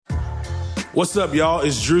What's up, y'all?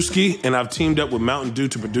 It's Drewski, and I've teamed up with Mountain Dew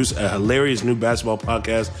to produce a hilarious new basketball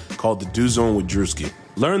podcast called The Dew Zone with Drewski.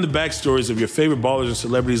 Learn the backstories of your favorite ballers and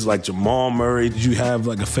celebrities like Jamal Murray. Did you have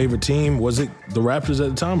like a favorite team? Was it the Raptors at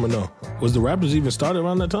the time or no? Was the Raptors even started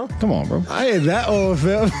around that time? Come on, bro. I ain't that old,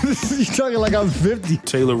 fam. You talking like I'm 50.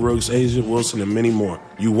 Taylor Rooks, Asia Wilson, and many more.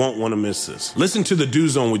 You won't want to miss this. Listen to The Dew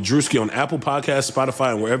Zone with Drewski on Apple Podcasts,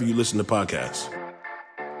 Spotify, and wherever you listen to podcasts.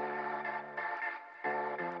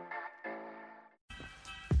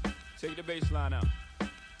 Take the bass line out.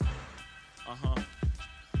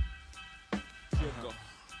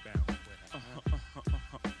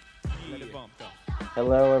 Let it bump, though.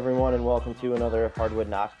 Hello, everyone, and welcome to another Hardwood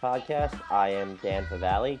Knocks podcast. I am Dan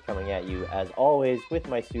Favale, coming at you, as always, with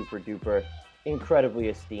my super-duper, incredibly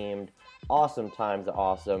esteemed, awesome times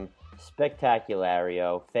awesome,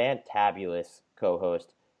 spectaculario, fantabulous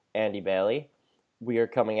co-host, Andy Bailey. We are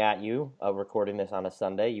coming at you, recording this on a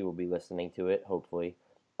Sunday. You will be listening to it, hopefully,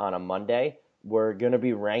 on a Monday. We're going to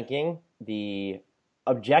be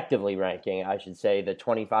objectively ranking, I should say, the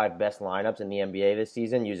 25 best lineups in the NBA this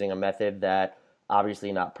season using a method that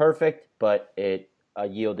obviously not perfect, but it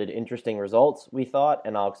yielded interesting results, we thought,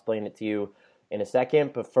 and I'll explain it to you in a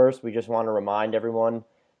second. But first, we just want to remind everyone,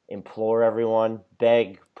 implore everyone,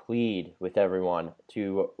 beg, plead with everyone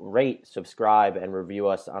to rate, subscribe, and review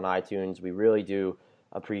us on iTunes. We really do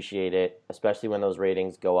appreciate it, especially when those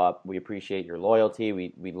ratings go up. We appreciate your loyalty.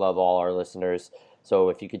 We love all our listeners. So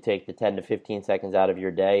if you could take the 10 to 15 seconds out of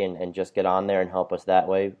your day and just get on there and help us that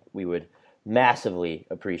way, we would massively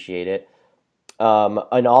appreciate it.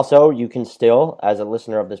 And also, you can still, as a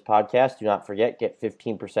listener of this podcast, do not forget, get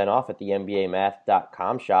 15% off at the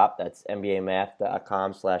NBAmath.com shop. That's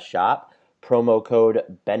NBAmath.com/shop. Promo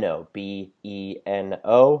code BENO,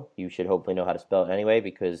 BENO. You should hopefully know how to spell it anyway,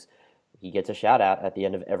 because he gets a shout out at the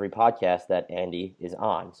end of every podcast that Andy is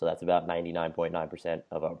on. So that's about 99.9%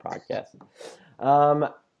 of our podcast.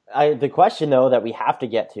 The question, though, that we have to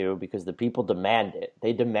get to, because the people demand it.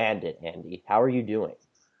 They demand it, Andy. How are you doing?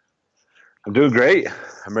 I'm doing great.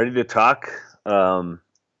 I'm ready to talk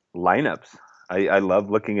lineups. I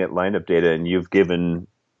love looking at lineup data, and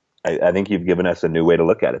I think you've given us a new way to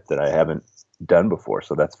look at it that I haven't done before,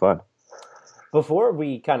 so that's fun. Before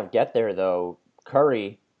we kind of get there, though,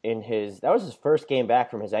 Curry, that was his first game back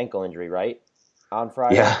from his ankle injury, right? On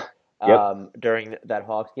Friday? Yeah. Yep. During that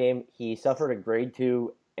Hawks game, he suffered a grade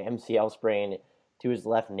 2 MCL sprain to his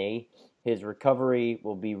left knee. His recovery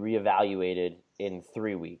will be reevaluated in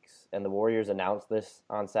 3 weeks, and the Warriors announced this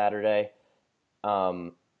on Saturday.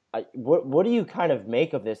 What do you kind of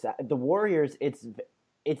make of this? The Warriors, it's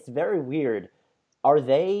very weird.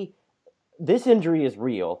 This injury is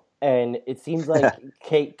real, and it seems like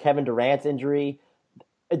Kevin Durant's injury,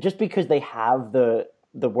 just because they have the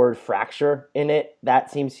word fracture in it, that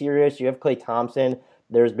seems serious. You have Klay Thompson.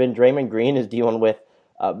 There's been Draymond Green is dealing with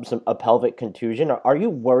a pelvic contusion. Are you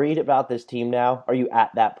worried about this team now? Are you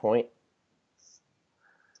at that point?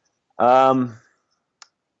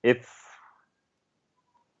 It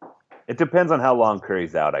depends on how long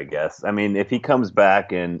Curry's out, I guess. I mean, if he comes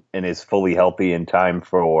back and is fully healthy in time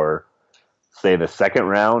for, say, the second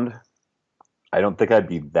round, I don't think I'd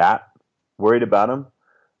be that worried about him.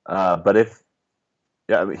 But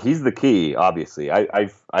I mean, he's the key, obviously.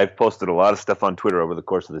 I've posted a lot of stuff on Twitter over the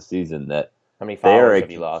course of the season that how many followers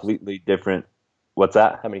have you lost? Completely Completely different. What's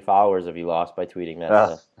that? How many followers have you lost by tweeting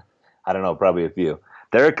that? I don't know, probably a few.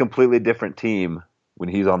 They're a completely different team when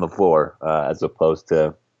he's on the floor as opposed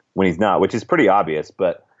to when he's not, which is pretty obvious.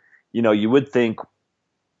 But, you would think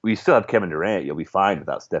we still have Kevin Durant. You'll be fine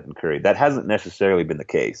without Stephen Curry. That hasn't necessarily been the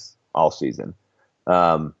case all season.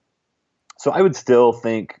 So I would still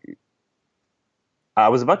think – I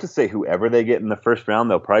was about to say whoever they get in the first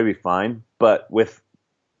round, they'll probably be fine. But with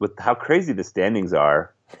how crazy the standings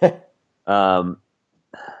are, if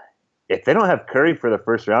they don't have Curry for the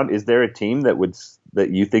first round, is there a team that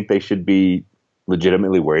you think they should be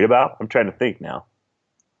legitimately worried about? I'm trying to think now.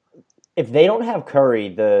 If they don't have Curry,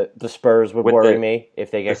 the Spurs would worry me if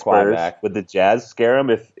they get Kawhi back. Would the Jazz scare them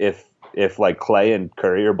if like Klay and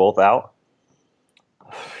Curry are both out?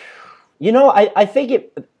 I think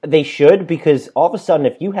they should, because all of a sudden,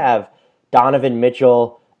 if you have Donovan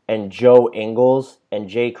Mitchell and Joe Ingles and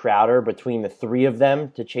Jay Crowder between the three of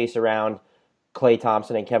them to chase around Klay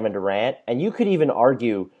Thompson and Kevin Durant, and you could even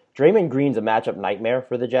argue Draymond Green's a matchup nightmare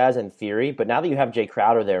for the Jazz in theory, but now that you have Jay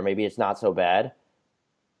Crowder there, maybe it's not so bad.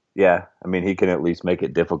 Yeah, I mean, he can at least make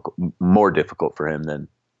it more difficult for him than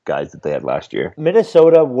guys that they had last year.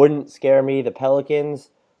 Minnesota wouldn't scare me. The Pelicans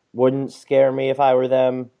wouldn't scare me if I were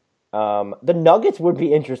them. The Nuggets would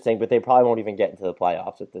be interesting, but they probably won't even get into the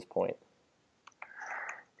playoffs at this point.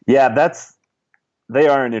 Yeah, that's They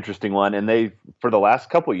are an interesting one, and they, for the last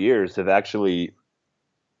couple of years, they've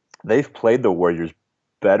played the Warriors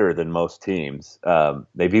better than most teams.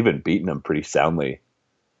 They've even beaten them pretty soundly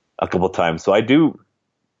a couple of times. So I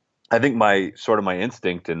think my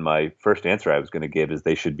instinct and my first answer I was going to give is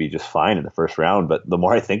they should be just fine in the first round. But the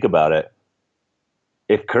more I think about it,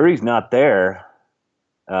 if Curry's not there,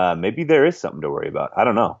 maybe there is something to worry about. I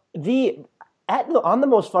don't know. On the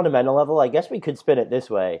most fundamental level, I guess we could spin it this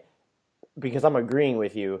way, because I'm agreeing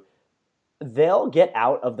with you. They'll get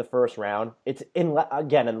out of the first round.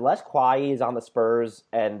 Unless Kawhi is on the Spurs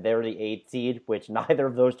and they're the 8th seed, which neither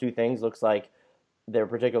of those two things looks like they're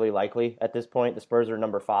particularly likely at this point. The Spurs are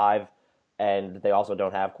number 5, and they also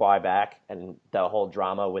don't have Kawhi back, and the whole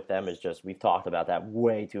drama with them is just, we've talked about that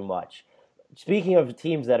way too much. Speaking of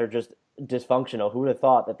teams that are just dysfunctional, who would have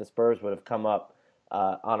thought that the Spurs would have come up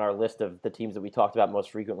on our list of the teams that we talked about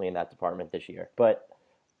most frequently in that department this year? But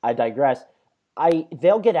I digress.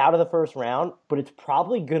 They'll get out of the first round, but it's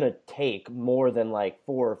probably going to take more than like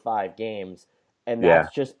 4 or 5 games. And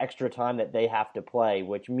that's just extra time that they have to play,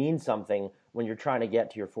 which means something when you're trying to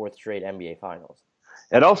get to your 4th straight NBA Finals.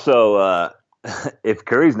 And also, if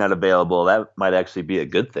Curry's not available, that might actually be a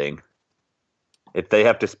good thing. If they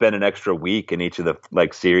have to spend an extra week in each of the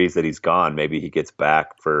series that he's gone, maybe he gets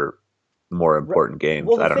back for more important games.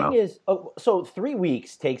 Well, I don't know. The thing is, so 3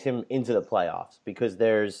 weeks takes him into the playoffs because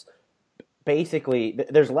there's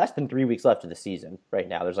less than 3 weeks left of the season right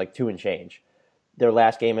now. There's like 2 and change. Their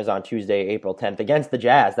last game is on Tuesday, April 10th against the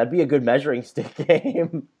Jazz. That'd be a good measuring stick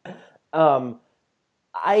game.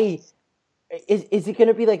 Is it going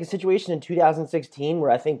to be like a situation in 2016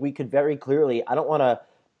 where I think we could very clearly, I don't want to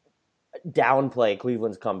downplay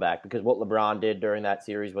Cleveland's comeback because what LeBron did during that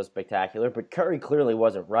series was spectacular, but Curry clearly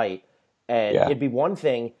wasn't right. And it'd be one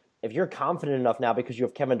thing if you're confident enough now because you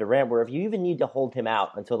have Kevin Durant, where if you even need to hold him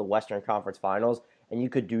out until the Western Conference Finals, and you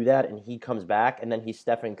could do that and he comes back and then he's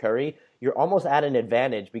Stephen Curry, you're almost at an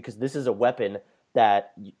advantage because this is a weapon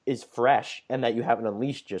that is fresh and that you haven't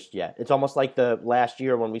unleashed just yet. It's almost like the last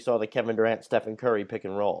year when we saw the Kevin Durant, Stephen Curry pick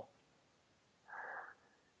and roll.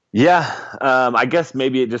 Yeah, I guess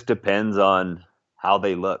maybe it just depends on how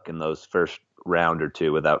they look in those first round or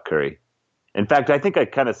two without Curry. In fact, I think I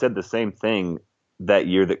kind of said the same thing that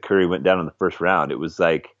year that Curry went down in the first round. It was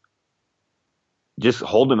like, just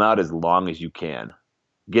hold him out as long as you can.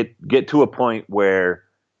 Get to a point where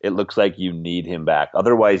it looks like you need him back.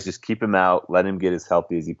 Otherwise, just keep him out, let him get as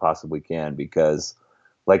healthy as he possibly can, because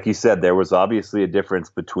like you said, there was obviously a difference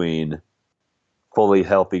between fully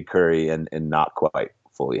healthy Curry and not quite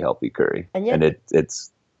fully healthy Curry. And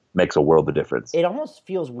it's makes a world of difference. It almost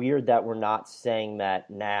feels weird that we're not saying that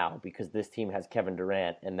now because this team has Kevin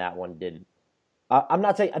Durant and that one didn't. I'm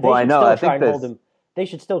not saying they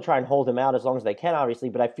should still try and hold him out as long as they can, obviously,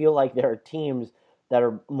 but I feel like there are teams that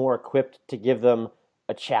are more equipped to give them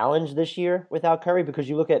a challenge this year without Curry, because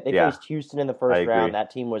you look at, they faced Houston in the first round.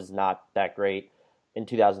 That team was not that great in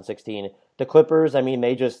 2016. The Clippers, I mean,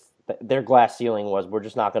 their glass ceiling was, we're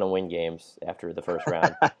just not going to win games after the first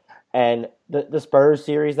round. And the Spurs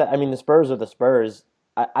series, the Spurs are the Spurs.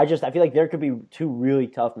 I feel like there could be 2 really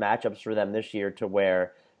tough matchups for them this year to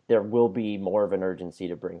where there will be more of an urgency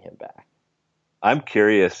to bring him back. I'm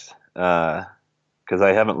curious because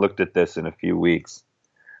I haven't looked at this in a few weeks.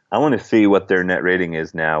 I want to see what their net rating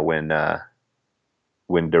is now when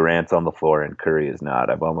Durant's on the floor and Curry is not.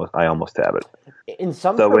 I almost have it. In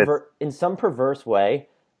some perverse way,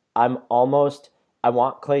 I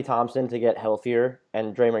want Klay Thompson to get healthier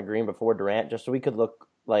and Draymond Green before Durant, just so we could look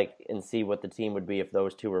like and see what the team would be if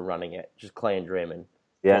those two were running it. Just Klay and Draymond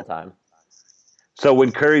full time. So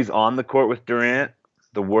when Curry's on the court with Durant,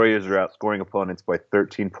 the Warriors are outscoring opponents by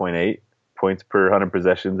 13.8 points per 100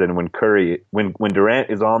 possessions, and when Durant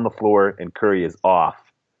is on the floor and Curry is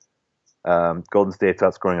off, Golden State's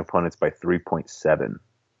outscoring opponents by 3.7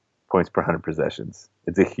 points per 100 possessions.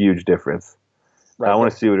 It's a huge difference. Right. I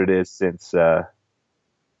want to see what it is since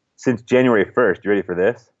January 1st. You ready for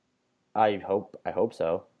this? I hope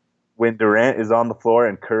so. When Durant is on the floor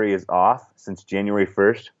and Curry is off, since January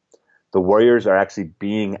 1st, the Warriors are actually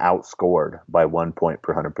being outscored by 1 point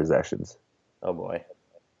per 100 possessions. Oh boy,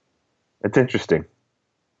 it's interesting.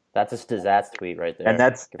 That's a Stazats tweet right there. And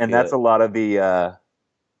that's a lot of the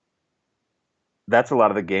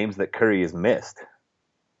games that Curry has missed.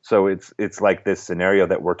 So it's like this scenario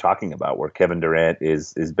that we're talking about where Kevin Durant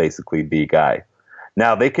is basically the guy.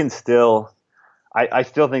 Now they can still. I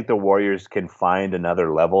still think the Warriors can find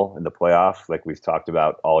another level in the playoffs, like we've talked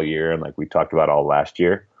about all year and like we talked about all last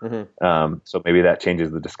year. Mm-hmm. So maybe that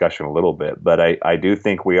changes the discussion a little bit. But I do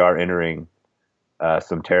think we are entering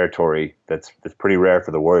some territory that's pretty rare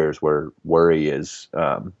for the Warriors, where worry is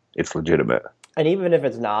it's legitimate. And even if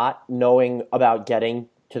it's not, knowing about getting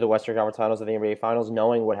to the Western Conference Finals of the NBA Finals,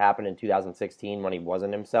 knowing what happened in 2016 when he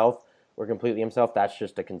wasn't himself or completely himself, that's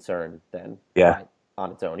just a concern then. Yeah.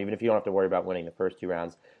 On its own, even if you don't have to worry about winning the first 2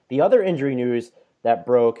 rounds. The other injury news that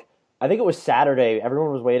broke, I think it was Saturday,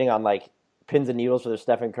 everyone was waiting on like pins and needles for the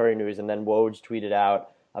Stephen Curry news, and then Woj tweeted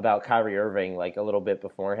out about Kyrie Irving like a little bit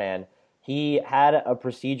beforehand. He had a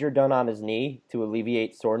procedure done on his knee to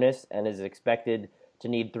alleviate soreness and is expected to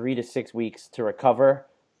need 3 to 6 weeks to recover.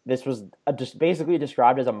 This was just basically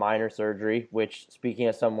described as a minor surgery, which, speaking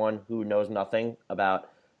as someone who knows nothing about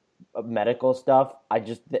medical stuff,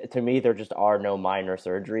 to me, there just are no minor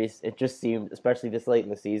surgeries. It just seemed, especially this late in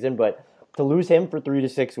the season, but to lose him for 3 to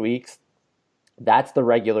 6 weeks, that's the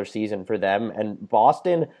regular season for them. And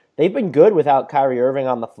Boston, they've been good without Kyrie Irving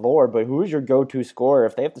on the floor, but who's your go-to scorer?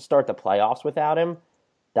 If they have to start the playoffs without him,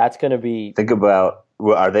 that's going to be... Think about,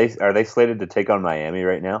 are they slated to take on Miami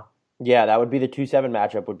right now? Yeah, that would be the 2-7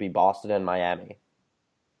 matchup, would be Boston and Miami.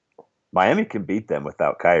 Miami can beat them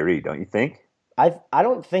without Kyrie, don't you think? I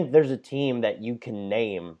don't think there's a team that you can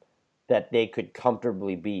name that they could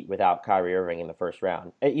comfortably beat without Kyrie Irving in the first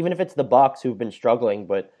round. Even if it's the Bucks, who've been struggling,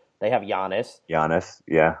 but they have Giannis.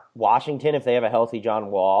 Yeah. Washington, if they have a healthy John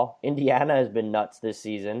Wall. Indiana has been nuts this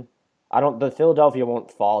season. The Philadelphia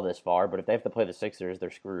won't fall this far, but if they have to play the Sixers, they're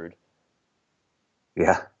screwed.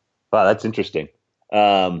 Yeah. Wow, that's interesting.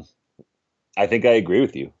 I think I agree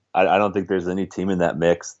with you. I don't think there's any team in that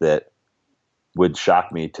mix that would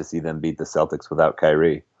shock me to see them beat the Celtics without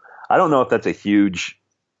Kyrie. I don't know if that's a huge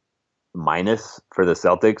minus for the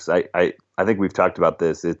Celtics. I think we've talked about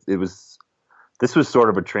this. This was sort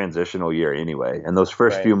of a transitional year anyway, and those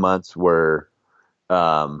first few months were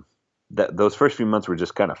those first few months were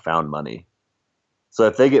just kind of found money. So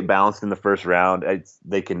if they get bounced in the first round,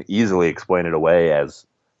 they can easily explain it away as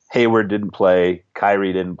Hayward didn't play,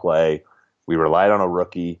 Kyrie didn't play. We relied on a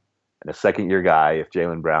rookie and a second-year guy if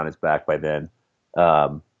Jaylen Brown is back by then.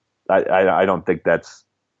 I don't think that's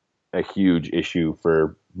a huge issue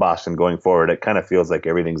for Boston going forward. It kind of feels like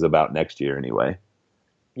everything's about next year anyway.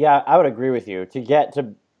 Yeah, I would agree with you. To get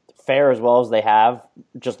to fare as well as they have,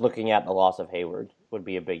 just looking at the loss of Hayward would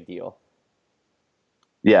be a big deal.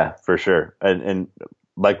 Yeah, for sure. And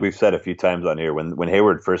like we've said a few times on here, when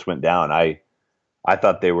Hayward first went down, I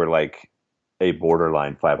thought they were like a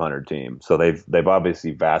borderline 500 team. So they've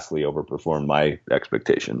obviously vastly overperformed my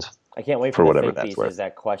expectations. I can't wait for the think pieces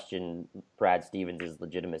that question Brad Stevens'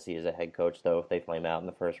 legitimacy as a head coach, though, if they flame out in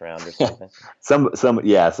the first round or something.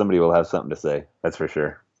 Somebody will have something to say. That's for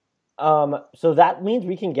sure. So that means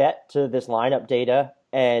we can get to this lineup data.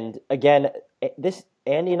 And again,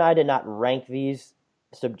 Andy and I did not rank these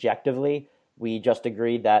subjectively. We just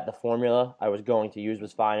agreed that the formula I was going to use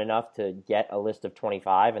was fine enough to get a list of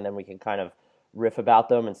 25, and then we can kind of riff about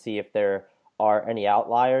them and see if there are any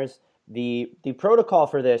outliers. The protocol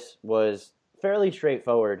for this was fairly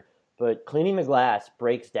straightforward, but Cleaning the Glass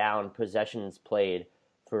breaks down possessions played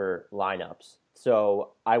for lineups.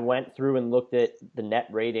 So I went through and looked at the net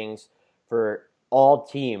ratings for all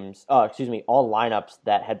lineups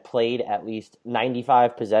that had played at least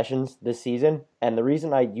 95 possessions this season. And the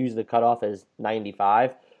reason I used the cutoff as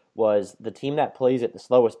 95 was the team that plays at the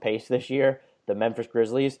slowest pace this year, the Memphis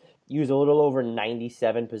Grizzlies, use a little over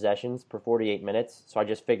 97 possessions per 48 minutes. So I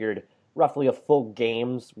just figured roughly a full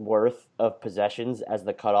game's worth of possessions as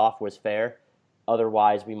the cutoff was fair.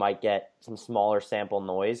 Otherwise, we might get some smaller sample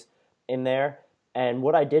noise in there. And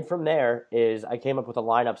what I did from there is I came up with a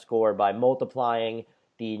lineup score by multiplying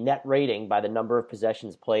the net rating by the number of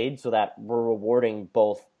possessions played so that we're rewarding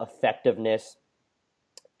both effectiveness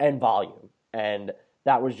and volume. And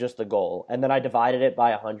that was just the goal. And then I divided it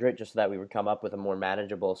by 100 just so that we would come up with a more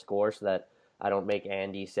manageable score so that I don't make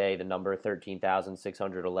Andy say the number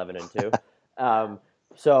 13,611 and 2.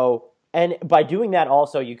 And by doing that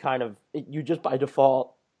also, you just by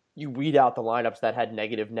default, you weed out the lineups that had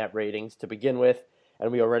negative net ratings to begin with,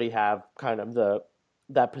 and we already have kind of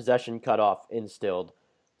that possession cutoff instilled.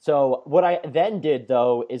 So what I then did,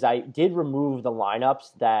 though, is I did remove the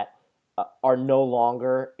lineups that are no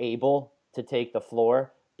longer able to take the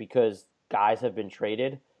floor because guys have been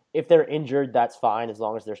traded. If they're injured, that's fine as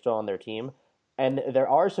long as they're still on their team. And there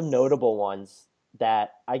are some notable ones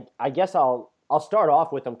that I guess I'll start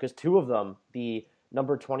off with them because two of them, the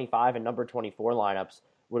number 25 and number 24 lineups,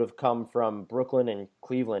 would have come from Brooklyn and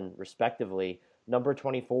Cleveland, respectively. Number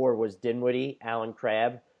 24 was Dinwiddie, Alan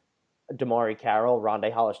Crabb, Damari Carroll,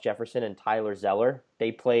 Rondae Hollis-Jefferson, and Tyler Zeller.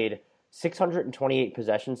 They played 628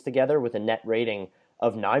 possessions together with a net rating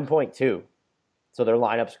of 9.2. So their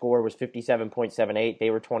lineup score was 57.78. They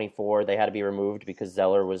were 24. They had to be removed because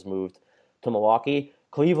Zeller was moved to Milwaukee.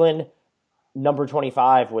 Cleveland, number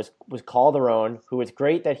 25 was Calderon, who is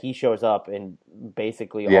great that he shows up in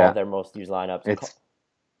basically all of their most used lineups.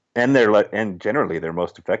 And generally their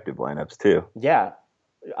most effective lineups too. Yeah.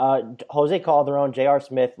 Jose Calderon, J.R.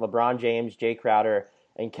 Smith, LeBron James, Jay Crowder,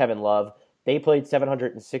 and Kevin Love. They played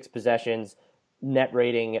 706 possessions, net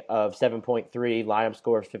rating of 7.3, lineup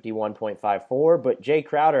score of 51.54. But Jay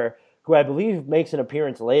Crowder, who I believe makes an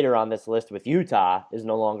appearance later on this list with Utah, is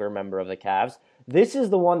no longer a member of the Cavs. This is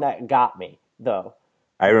the one that got me, though.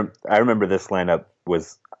 I remember this lineup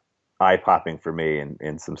was eye-popping for me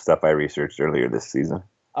and some stuff I researched earlier this season.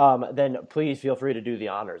 Then please feel free to do the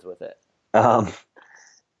honors with it.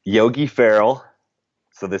 Yogi Ferrell.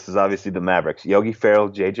 So this is obviously the Mavericks. Yogi Ferrell,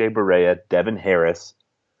 J.J. Barea, Devin Harris,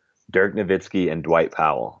 Dirk Nowitzki, and Dwight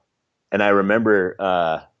Powell. And I remember,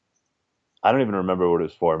 I don't even remember what it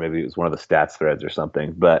was for. Maybe it was one of the stats threads or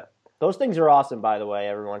something. But those things are awesome, by the way,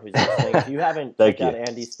 everyone who's listening. If you haven't checked out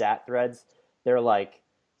Andy's stat threads, they're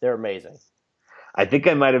amazing. I think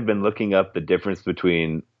I might have been looking up the difference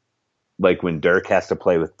between like when Dirk has to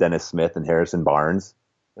play with Dennis Smith and Harrison Barnes,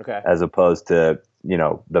 as opposed to,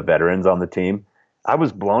 the veterans on the team. I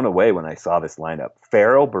was blown away when I saw this lineup.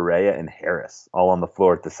 Farrell, Barea, and Harris all on the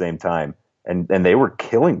floor at the same time, and they were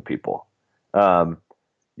killing people.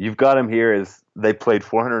 You've got them here as they played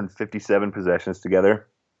 457 possessions together.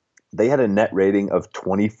 They had a net rating of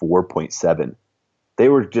 24.7. They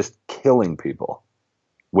were just killing people.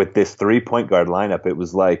 With this 3-point guard lineup, it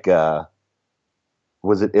was like,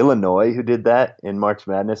 was it Illinois who did that in March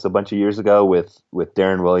Madness a bunch of years ago with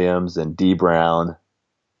Deron Williams and D. Brown?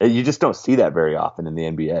 You just don't see that very often in the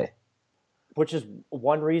NBA. Which is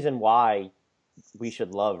one reason why we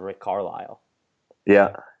should love Rick Carlisle.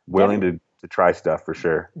 Yeah, willing to try stuff for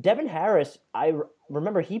sure. Devin Harris, I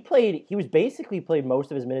remember he was basically played most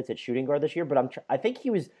of his minutes at shooting guard this year, but I think he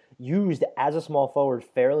was used as a small forward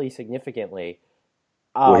fairly significantly.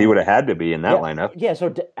 Well, he would have had to be in that lineup. Yeah,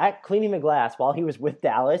 so at cleaning the glass while he was with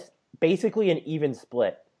Dallas, basically an even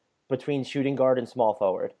split between shooting guard and small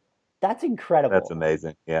forward. That's incredible. That's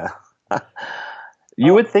amazing, yeah.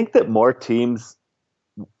 You would think that more teams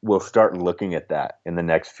will start looking at that in the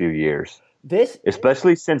next few years.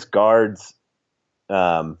 Especially since guards,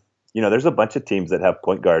 there's a bunch of teams that have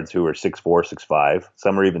point guards who are 6'4", 6'5",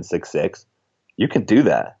 some are even 6'6". You can do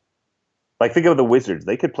that. Like, think of the Wizards.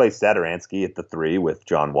 They could play Satoransky at the 3 with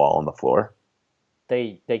John Wall on the floor.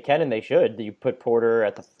 They can and they should. You put Porter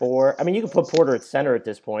at the 4. I mean, you can put Porter at center at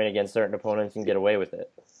this point against certain opponents and get away with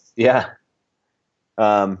it. Yeah.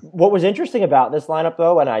 What was interesting about this lineup,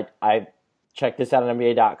 though, and I checked this out on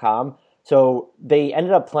NBA.com, so they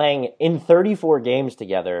ended up playing in 34 games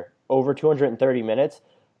together, over 230 minutes,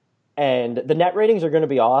 and the net ratings are going to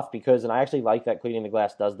be off because, and I actually like that Cleaning the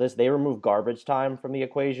Glass does this, they remove garbage time from the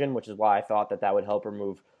equation, which is why I thought that would help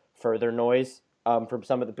remove further noise from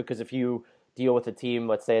some of the, because if you deal with a team,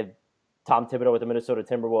 let's say Tom Thibodeau with the Minnesota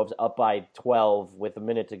Timberwolves up by 12 with a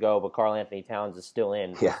minute to go, but Karl Anthony Towns is still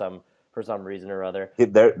in for some reason or other.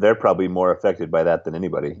 They're probably more affected by that than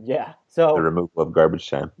anybody. Yeah. So the removal of garbage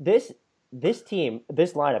time. This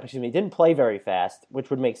lineup, didn't play very fast, which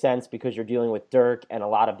would make sense because you're dealing with Dirk and a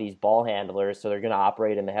lot of these ball handlers, so they're going to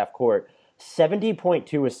operate in the half court.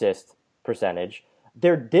 70.2 assist percentage.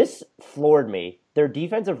 This floored me. Their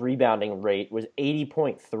defensive rebounding rate was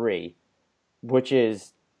 80.3, which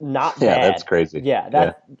is not bad. Yeah, that's crazy.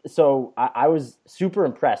 Yeah, so I was super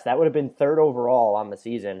impressed. That would have been third overall on the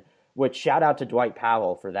season, which shout out to Dwight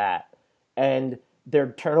Powell for that. And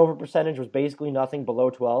their turnover percentage was basically nothing below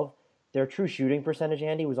 12. Their true shooting percentage,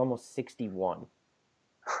 Andy, was almost 61.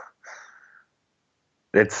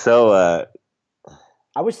 It's so...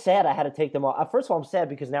 I was sad I had to take them off. First of all, I'm sad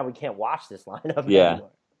because now we can't watch this lineup anymore.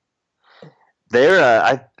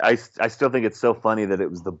 They're, I still think it's so funny that it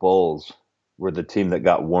was the Bulls were the team that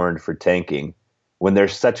got warned for tanking when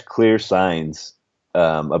there's such clear signs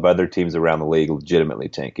of other teams around the league legitimately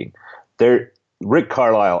tanking. Rick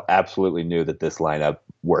Carlisle absolutely knew that this lineup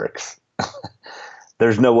works.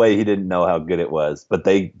 There's no way he didn't know how good it was, but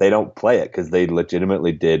they don't play it because they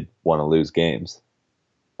legitimately did want to lose games.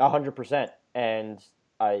 100%. And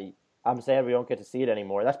I'm sad we don't get to see it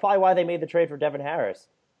anymore. That's probably why they made the trade for Devin Harris.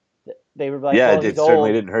 They were like, yeah, it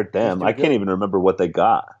certainly didn't hurt them. I can't even remember what they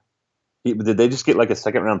got. Did they just get like a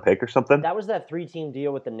second-round pick or something? That was that 3-team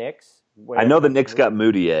deal with the Knicks. I know the Knicks got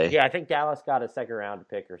Moutier. Yeah, I think Dallas got a second-round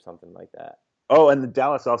pick or something like that. Oh, and the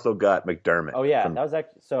Dallas also got McDermott. Oh, yeah. That was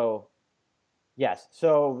actually – so, yes.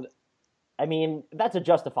 So, I mean, that's a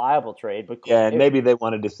justifiable trade, but Yeah, and maybe they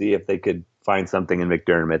wanted to see if they could find something in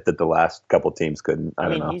McDermott that the last couple teams couldn't. I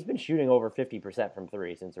don't know. he's been shooting over 50% from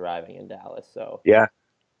three since arriving in Dallas. So Yeah.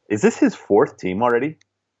 Is this his fourth team already?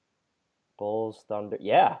 Bulls, Thunder.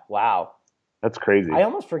 Yeah, wow. That's crazy. I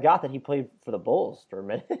almost forgot that he played for the Bulls for a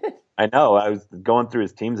minute. I know. I was going through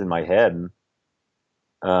his teams in my head, and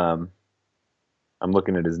I'm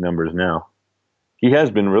looking at his numbers now. He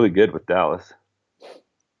has been really good with Dallas.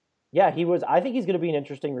 Yeah, he was. I think he's going to be an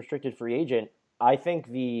interesting restricted free agent. I think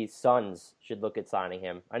the Suns should look at signing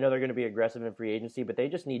him. I know they're going to be aggressive in free agency, but they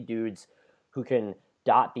just need dudes who can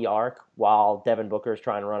dot the arc while Devin Booker is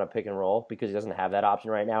trying to run a pick and roll because he doesn't have that option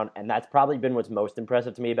right now. And that's probably been what's most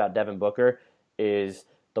impressive to me about Devin Booker is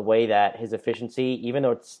the way that his efficiency, even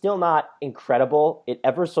though it's still not incredible, it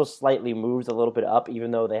ever so slightly moves a little bit up, even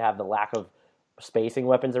though they have the lack of spacing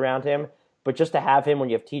weapons around him. But just to have him when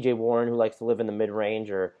you have TJ Warren, who likes to live in the mid-range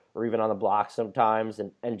or even on the block sometimes,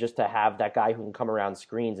 and just to have that guy who can come around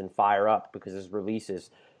screens and fire up because his release is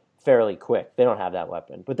fairly quick. They don't have that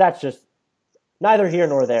weapon. But that's just neither here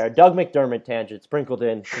nor there. Doug McDermott tangent sprinkled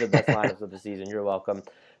in to the best lineups of the season. You're welcome.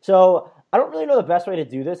 So I don't really know the best way to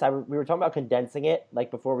do this. We were talking about condensing it like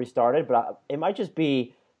before we started, but it might just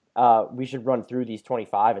be we should run through these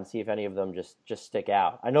 25 and see if any of them just stick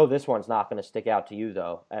out. I know this one's not going to stick out to you,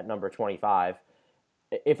 though, at number 25.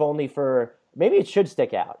 If only for – maybe it should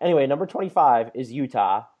stick out. Anyway, number 25 is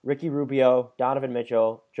Utah. Ricky Rubio, Donovan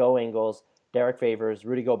Mitchell, Joe Ingles, Derek Favors,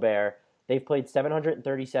 Rudy Gobert. They've played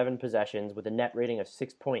 737 possessions with a net rating of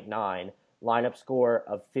 6.9, lineup score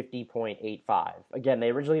of 50.85. Again, they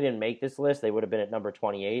originally didn't make this list. They would have been at number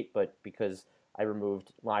 28, but because I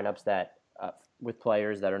removed lineups that with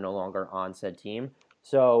players that are no longer on said team.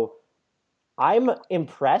 So I'm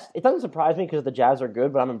impressed. It doesn't surprise me because the Jazz are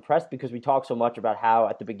good, but I'm impressed because we talked so much about how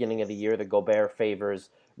at the beginning of the year the Gobert Favors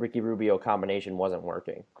Ricky Rubio combination wasn't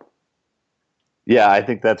working. Yeah, I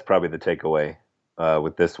think that's probably the takeaway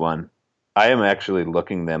with this one. I am actually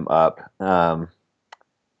looking them up.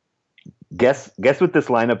 Guess what this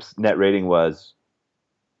lineup's net rating was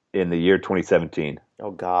in the year 2017. Oh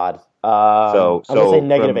God. So I'm gonna say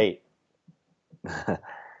negative 8.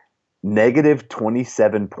 Negative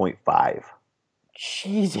 27.5.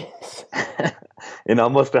 Jesus. In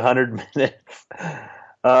almost 100 minutes.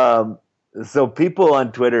 So people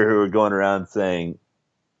on Twitter who are going around saying,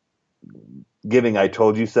 giving "I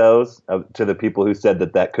told you so's" to the people who said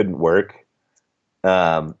that couldn't work,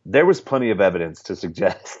 there was plenty of evidence to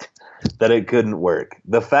suggest that it couldn't work.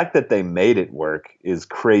 The fact that they made it work is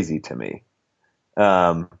crazy to me.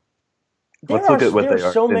 There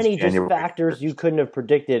are so many just factors you couldn't have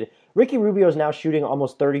predicted. Ricky Rubio is now shooting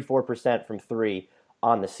almost 34% from three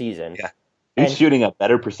on the season. Yeah. He's shooting a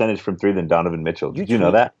better percentage from three than Donovan Mitchell. Did you know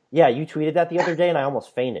that? Yeah, you tweeted that the other day, and I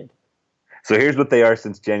almost fainted. So here's what they are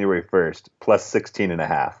since January 1st, plus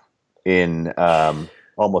 16.5 in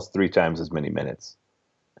almost 3 times as many minutes.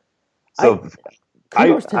 So I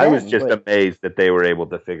was just amazed that they were able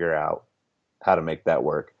to figure out how to make that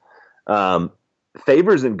work.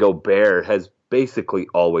 Favors and Gobert has basically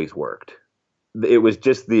always worked. It was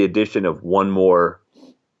just the addition of one more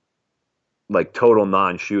like total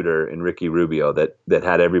non-shooter in Ricky Rubio that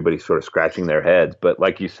had everybody sort of scratching their heads. But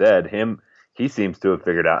like you said, he seems to have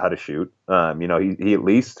figured out how to shoot. He at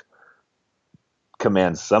least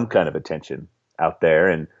commands some kind of attention out there.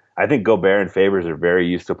 And I think Gobert and Favors are very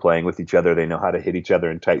used to playing with each other. They know how to hit each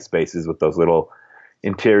other in tight spaces with those little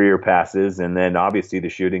interior passes. And then obviously the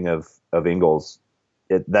shooting of Ingles,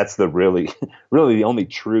 that's the really the only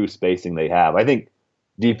true spacing they have. I think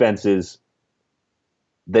defenses,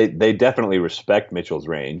 they definitely respect Mitchell's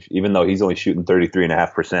range. Even though he's only shooting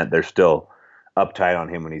 33.5%, they're still uptight on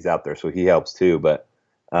him when he's out there, so he helps too. But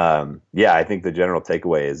I think the general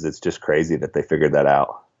takeaway is it's just crazy that they figured that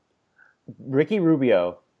out. Ricky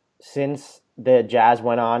Rubio, since the Jazz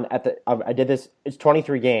went on I did this, it's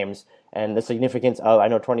 23 games, and the significance of, I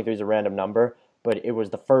know 23 is a random number, but it was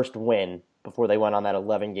the first win before they went on that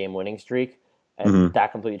 11-game winning streak, and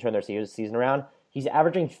that completely turned their season around. He's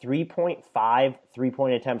averaging 3.5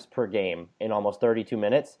 three-point attempts per game in almost 32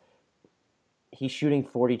 minutes. He's shooting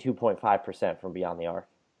 42.5% from beyond the arc.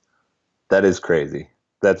 That is crazy.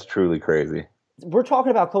 That's truly crazy. We're talking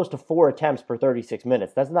about close to 4 attempts per 36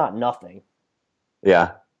 minutes. That's not nothing.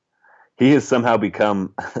 Yeah. He has somehow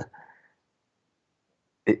become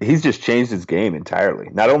he's just changed his game entirely.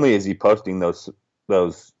 Not only is he posting those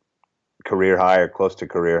career high or close to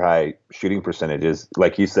career high shooting percentages,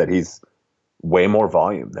 like you said, he's way more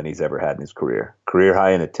volume than he's ever had in his career. Career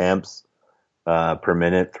high in attempts per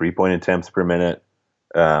minute, 3-point attempts per minute.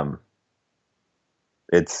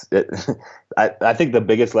 I think the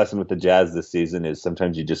biggest lesson with the Jazz this season is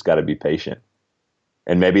sometimes you just got to be patient.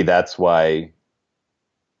 And maybe that's why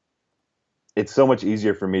it's so much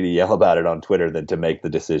easier for me to yell about it on Twitter than to make the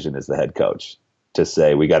decision as the head coach to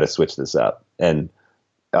say, we got to switch this up. And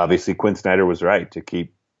obviously Quinn Snyder was right to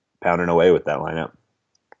keep pounding away with that lineup.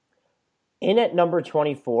 In at number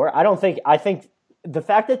 24, I think the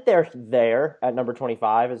fact that they're there at number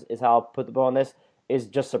 25 is how I'll put the bow on this is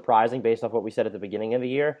just surprising based off what we said at the beginning of the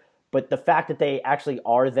year. But the fact that they actually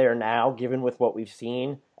are there now, given with what we've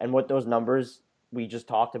seen and what those numbers we just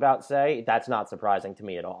talked about say, that's not surprising to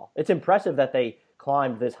me at all. It's impressive that they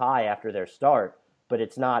climbed this high after their start, but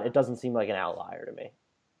it doesn't seem like an outlier to me.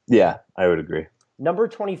 Yeah, I would agree. Number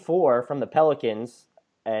 24 from the Pelicans,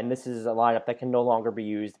 and this is a lineup that can no longer be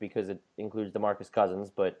used because it includes DeMarcus Cousins,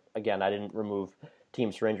 but again, I didn't remove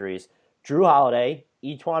teams for injuries. Jrue Holiday,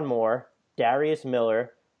 E'Twaun Moore, Darius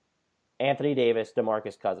Miller, Anthony Davis,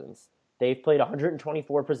 DeMarcus Cousins. They've played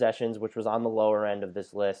 124 possessions, which was on the lower end of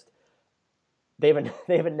this list. They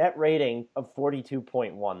have a net rating of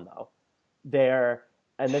 42.1, though.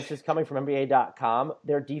 And this is coming from NBA.com,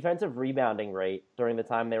 their defensive rebounding rate during the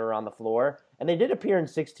time they were on the floor, and they did appear in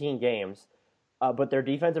 16 games, but their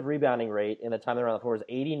defensive rebounding rate in the time they were on the floor is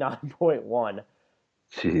 89.1.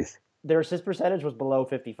 Jeez. Their assist percentage was below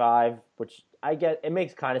 55, which I get. It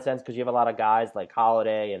makes kind of sense because you have a lot of guys like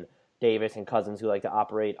Holiday and Davis and Cousins who like to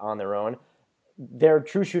operate on their own. Their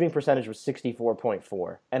true shooting percentage was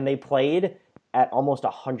 64.4, and they played at almost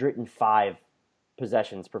 105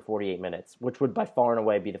 possessions per 48 minutes, which would by far and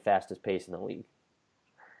away be the fastest pace in the league.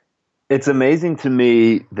 It's amazing to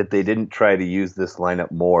me that they didn't try to use this lineup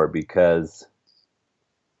more because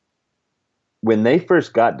when they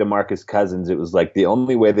first got DeMarcus Cousins, it was like the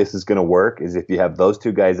only way this is going to work is if you have those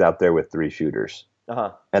two guys out there with three shooters.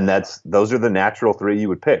 Uh-huh. And those are the natural three you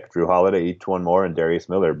would pick, Jrue Holiday, E'Twaun Moore, and Darius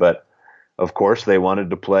Miller. But, of course, they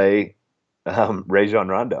wanted to play Rajon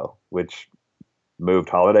Rondo, which moved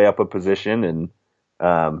Holiday up a position. And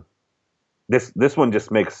this one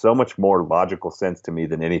just makes so much more logical sense to me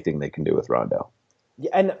than anything they can do with Rondo.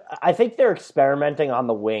 Yeah, and I think they're experimenting on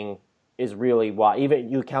the wing is really why. Even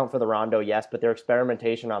you account for the Rondo, yes, but their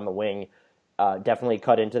experimentation on the wing definitely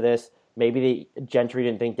cut into this. Maybe Gentry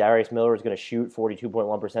didn't think Darius Miller was going to shoot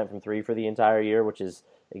 42.1% from three for the entire year, which is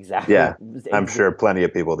exactly. Yeah, I'm sure plenty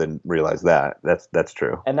of people didn't realize that. That's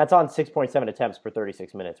true. And that's on 6.7 attempts per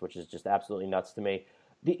 36 minutes, which is just absolutely nuts to me.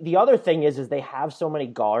 The other thing is they have so many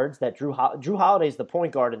guards that Jrue Holiday is the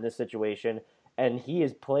point guard in this situation, and he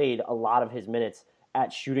has played a lot of his minutes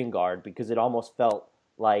at shooting guard because it almost felt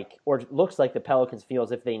like, or it looks like the Pelicans feel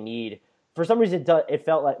as if they need. For some reason, it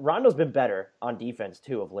felt like Rondo's been better on defense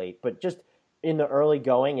too of late, but just in the early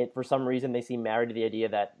going, for some reason they seem married to the idea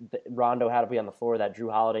that Rondo had to be on the floor, that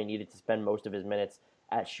Jrue Holiday needed to spend most of his minutes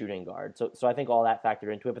at shooting guard. So I think all that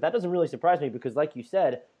factored into it, but that doesn't really surprise me because, like you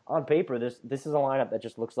said, on paper, this is a lineup that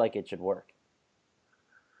just looks like it should work.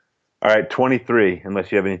 All right, 23,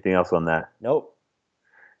 unless you have anything else on that. Nope.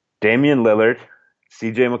 Damian Lillard,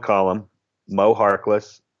 C.J. McCollum, Mo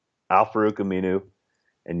Harkless, Al-Farouq Aminu,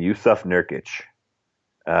 and Yusuf Nurkic.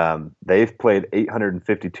 They've played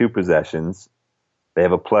 852 possessions. They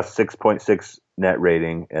have a plus 6.6 net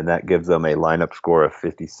rating, and that gives them a lineup score of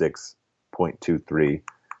 56.23.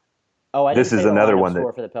 Oh, I didn't this say is the another lineup one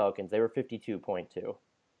score that for the Pelicans. They were 52.2.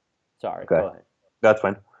 Sorry, okay. Go ahead. That's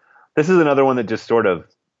fine. This is another one that just sort of,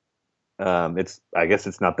 I guess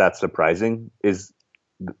it's not that surprising. Is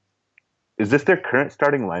this their current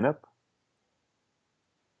starting lineup?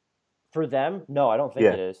 For them, no, I don't think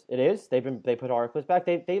it is. It is. They put Harkless back.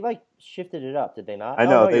 They like shifted it up, did they not? I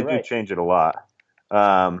know no, they do right. change it a lot.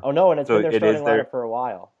 And it's so been their it starting is their- lineup for a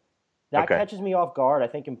while. That Okay. catches me off guard. I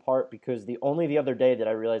think in part because the other day that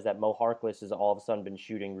I realized that Mo Harkless has all of a sudden been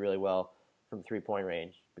shooting really well from 3-point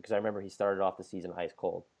range because I remember he started off the season ice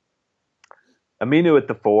cold. Aminu at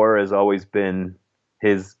the 4 has always been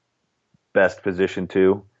his best position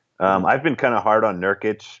too. I've been kind of hard on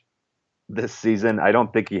Nurkic this season. I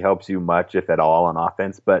don't think he helps you much, if at all, on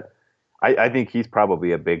offense, but I think he's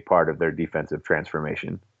probably a big part of their defensive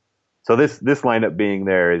transformation. So this lineup being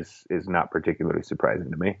there is not particularly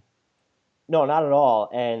surprising to me. No, not at all.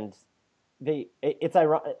 And it's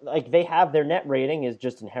ironic. Like they have their net rating is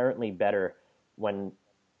just inherently better when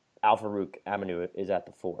Al-Farouq Aminu is at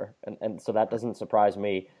the 4, and so that doesn't surprise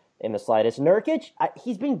me in the slightest. Nurkic,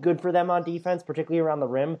 he's been good for them on defense, particularly around the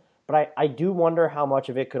rim. But I do wonder how much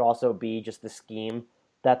of it could also be just the scheme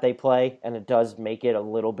that they play, and it does make it a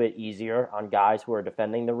little bit easier on guys who are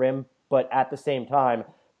defending the rim. But at the same time,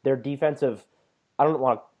 their defensive, I don't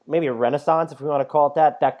want to, maybe a renaissance, if we want to call it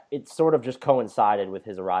that it sort of just coincided with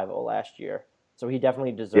his arrival last year. So he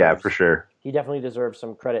definitely deserves. Yeah, for sure. He definitely deserves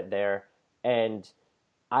some credit there. And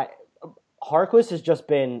I Harkless has just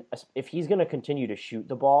been, if he's going to continue to shoot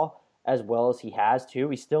the ball as well as he has too,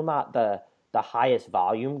 he's still not the highest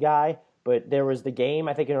volume guy. But there was the game,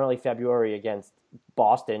 I think in early February against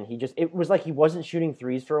Boston. It was like he wasn't shooting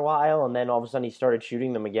threes for a while, and then all of a sudden he started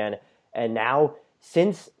shooting them again. And now,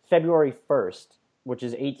 since February 1st, which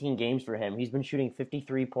is 18 games for him, he's been shooting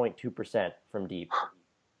 53.2% from deep.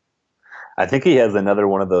 I think he has another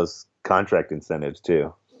one of those contract incentives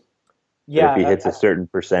too. Yeah, if he hits a certain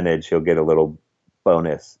percentage, he'll get a little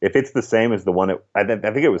bonus. If it's the same as the one, I think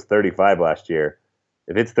it was 35 last year.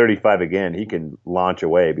 If it's 35 again, he can launch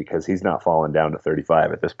away because he's not falling down to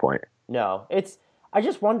 35 at this point. No, I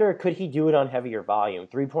just wonder, could he do it on heavier volume?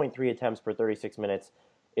 3.3 attempts per 36 minutes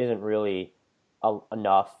isn't really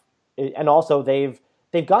enough. And also, they've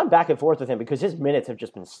gone back and forth with him because his minutes have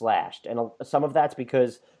just been slashed. And some of that's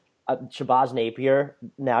because Shabazz Napier,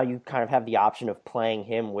 now you kind of have the option of playing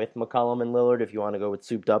him with McCollum and Lillard if you want to go with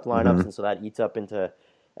souped-up lineups, and so that eats up into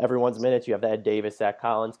everyone's minutes. You have the Ed Davis, Zach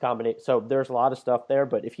Collins combination. So there's a lot of stuff there.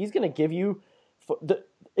 But if he's going to give you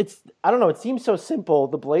I don't know, it seems so simple.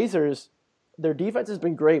 The Blazers, their defense has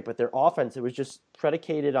been great, but their offense, it was just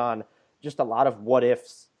predicated on just a lot of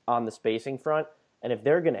what-ifs on the spacing front. And if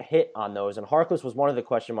they're going to hit on those, and Harkless was one of the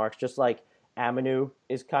question marks, just like Aminu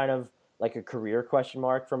is kind of like a career question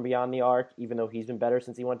mark from beyond the arc, even though he's been better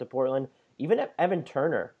since he went to Portland. Even Evan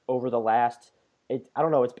Turner over the last, I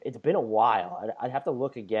don't know, it's been a while. I'd have to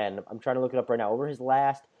look again. I'm trying to look it up right now. Over his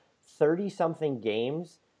last 30-something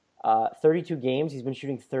games, 32 games, he's been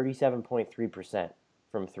shooting 37.3%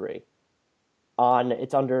 from three.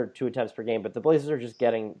 It's under 2 attempts per game, but the Blazers are just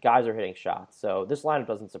guys are hitting shots. So this lineup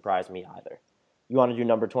doesn't surprise me either. You want to do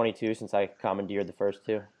number 22 since I commandeered the first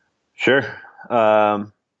two? Sure.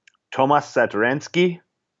 Tomas Satoransky,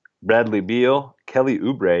 Bradley Beal, Kelly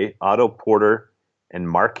Oubre, Otto Porter, and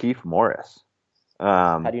Markieff Morris.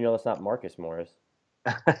 How do you know it's not Marcus Morris?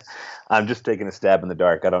 I'm just taking a stab in the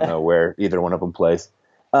dark. I don't know where either one of them plays.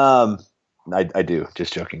 I do.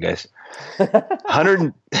 Just joking, guys.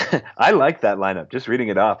 100. I like that lineup. Just reading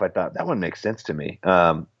it off, I thought that one makes sense to me.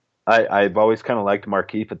 I've always kind of liked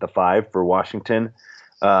Markieff at the 5 for Washington,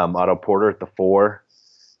 Otto Porter at the 4.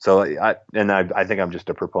 So I think I'm just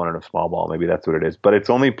a proponent of small ball. Maybe that's what it is. But it's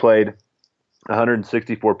only played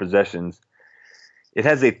 164 possessions. It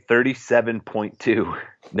has a 37.2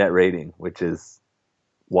 net rating, which is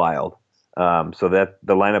wild. So that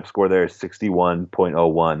the lineup score there is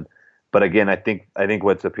 61.01. But again, I think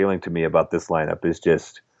what's appealing to me about this lineup is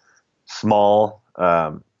just small,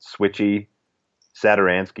 switchy,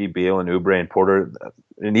 Satoransky, Beal, and Oubre, and Porter,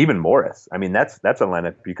 and even Morris. I mean, that's a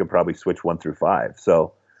lineup you could probably switch 1 through 5.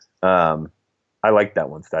 So I like that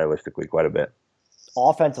one stylistically quite a bit.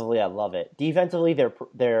 Offensively, I love it. Defensively,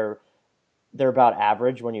 they're about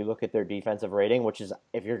average when you look at their defensive rating, which is,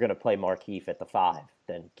 if you're going to play Markieff at the 5,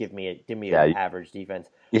 then give me an average defense.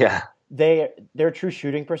 Yeah. Their true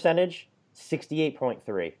shooting percentage,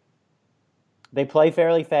 68.3. They play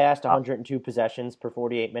fairly fast, 102 possessions per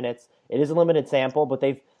 48 minutes. It is a limited sample, but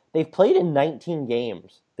they've played in 19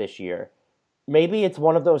 games this year. Maybe it's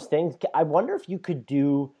one of those things. I wonder if you could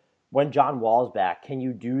do, when John Wall's back, can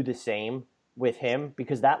you do the same with him?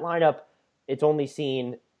 Because that lineup, it's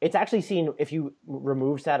actually seen, if you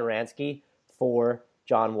remove Satoransky for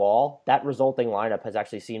John Wall, that resulting lineup has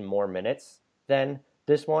actually seen more minutes than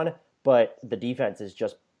this one, but the defense is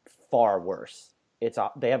just far worse.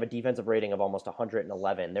 They have a defensive rating of almost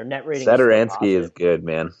 111. Their net rating Satoransky is good,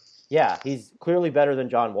 man. Yeah, he's clearly better than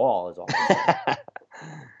John Wall is all.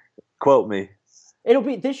 Quote me.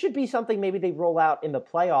 This should be something maybe they roll out in the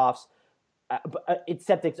playoffs,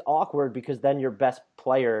 except it's awkward because then your best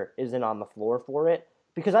player isn't on the floor for it.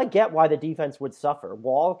 Because I get why the defense would suffer.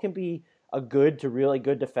 Wall can be a good to really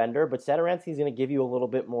good defender, but Satoransky is going to give you a little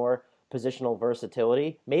bit more positional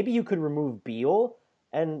versatility. Maybe you could remove Beal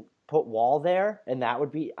and put Wall there, and that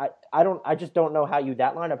would be. I just don't know how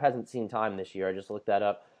that lineup hasn't seen time this year. I just looked that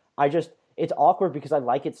up. It's awkward because I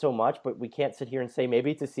like it so much, but we can't sit here and say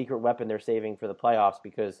maybe it's a secret weapon they're saving for the playoffs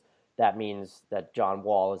because that means that John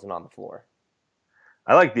Wall isn't on the floor.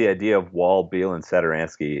 I like the idea of Wall, Beal, and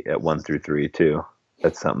Satoransky at 1 through 3 too.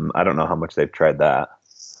 That's something. I don't know how much they've tried that.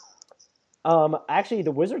 Actually,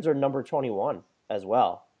 the Wizards are number 21 as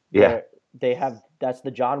well. Yeah. That's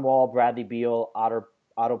the John Wall, Bradley Beal,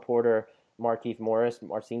 Otto Porter, Markieff Morris,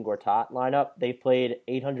 Marcin Gortat lineup. They've played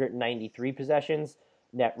 893 possessions,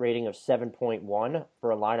 net rating of 7.1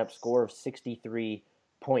 for a lineup score of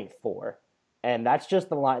 63.4. And that's just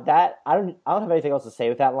the line that I don't have anything else to say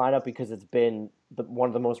with that lineup because it's been one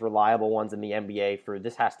of the most reliable ones in the NBA for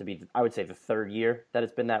this has to be, I would say, the third year that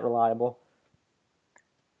it's been that reliable.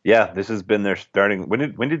 Yeah, this has been their starting.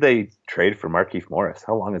 When did they trade for Markieff Morris?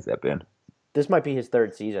 How long has that been? This might be his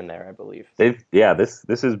third season there, I believe.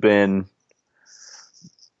 This has been.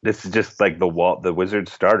 This is just like the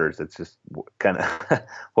Wizards starters. It's just kind of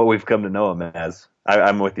what we've come to know them as.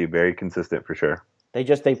 I'm with you, very consistent for sure. They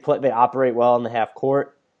operate well in the half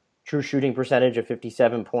court. True shooting percentage of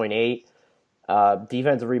 57.8.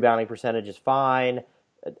 Defensive rebounding percentage is fine.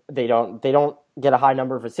 They don't get a high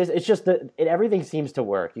number of assists. It's just that everything seems to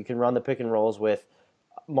work. You can run the pick and rolls with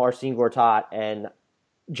Marcin Gortat and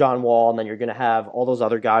John Wall, and then you're going to have all those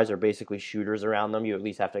other guys are basically shooters around them. You at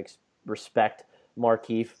least have to respect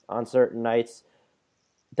Markieff on certain nights.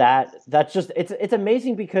 That's just it's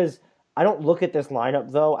amazing because I don't look at this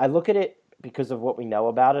lineup though. I look at it because of what we know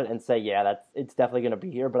about it and say, yeah, it's definitely going to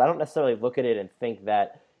be here. But I don't necessarily look at it and think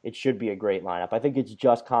that it should be a great lineup. I think it's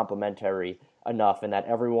just complementary enough and that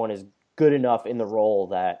everyone is good enough in the role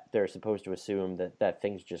that they're supposed to assume that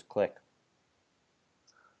things just click.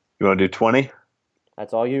 You want to do 20?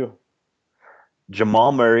 That's all you.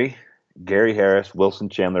 Jamal Murray, Gary Harris, Wilson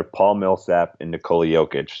Chandler, Paul Millsap, and Nikola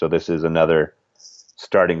Jokic. So this is another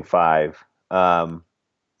starting five.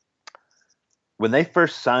 When they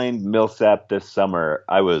first signed Millsap this summer,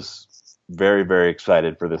 I was very, very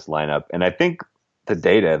excited for this lineup. And I think the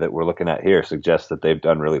data that we're looking at here suggests that they've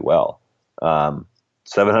done really well.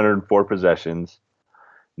 704 possessions,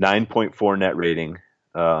 9.4 net rating,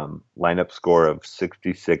 lineup score of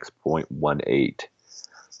 66.18.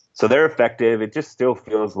 So they're effective. It just still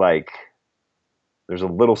feels like there's a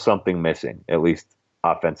little something missing, at least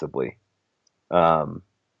offensively.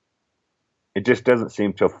 It just doesn't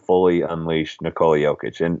seem to fully unleash Nikola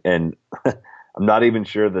Jokic. And I'm not even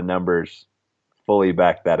sure the numbers fully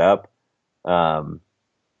back that up. But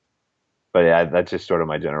yeah, that's just sort of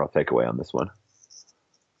my general takeaway on this one.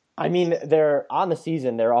 I mean, they're on the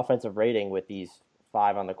season, their offensive rating with these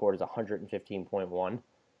five on the court is 115.1.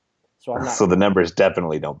 So the numbers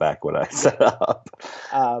definitely don't back what I set up.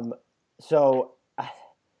 So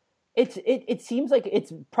it seems like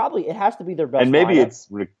it has to be their best. And maybe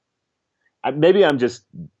lineup. Maybe I'm just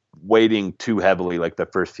weighting too heavily, like the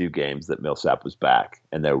first few games that Millsap was back,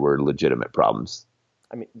 and there were legitimate problems.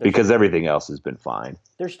 I mean, because everything else has been fine.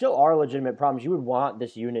 There still are legitimate problems. You would want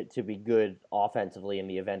this unit to be good offensively in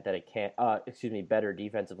the event that it can't. Better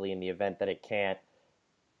defensively in the event that it can't.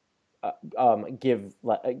 Continue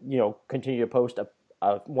to post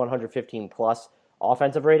a 115 plus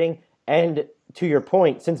offensive rating. And to your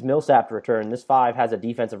point, since Millsap returned, this five has a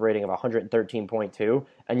defensive rating of 113.2,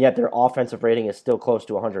 and yet their offensive rating is still close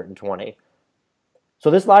to 120. So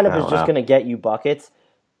this lineup is just going to get you buckets.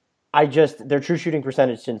 Their true shooting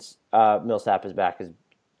percentage since Millsap is back is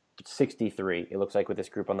 63, it looks like, with this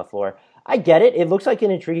group on the floor. I get it. It looks like an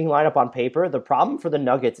intriguing lineup on paper. The problem for the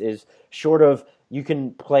Nuggets is short of you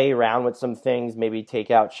can play around with some things, maybe take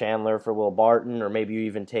out Chandler for Will Barton, or maybe you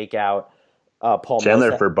even take out Paul Chandler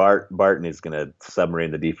Millsap. For Barton is going to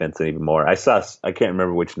submarine the defense even more. I can't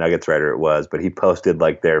remember which Nuggets writer it was, but he posted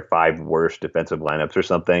like their 5 worst defensive lineups or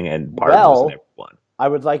something, and Barton was number one. I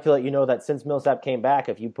would like to let you know that since Millsap came back,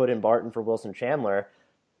 if you put in Barton for Wilson Chandler,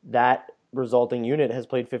 that resulting unit has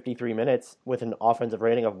played 53 minutes with an offensive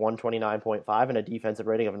rating of 129.5 and a defensive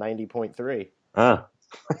rating of 90.3. Huh.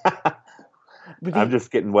 I'm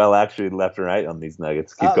just getting actually left and right on these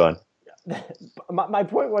Nuggets. Keep going. My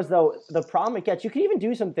point was, though, the problem it gets, you can even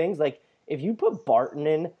do some things like if you put Barton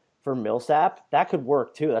in for Millsap, that could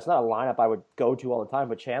work too. That's not a lineup I would go to all the time,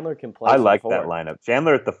 but Chandler can play. I like that lineup.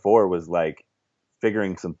 Chandler at the 4 was like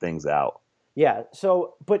figuring some things out. Yeah,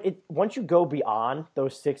 but once you go beyond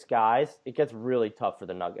those 6 guys, it gets really tough for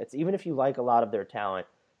the Nuggets, even if you like a lot of their talent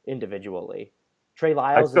individually. Trey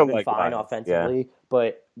Lyles has been fine offensively,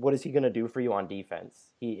 but what is he going to do for you on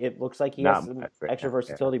defense? It looks like he has some extra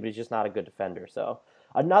versatility, but he's just not a good defender. So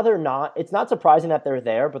it's not surprising that they're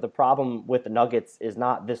there, but the problem with the Nuggets is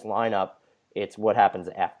not this lineup, it's what happens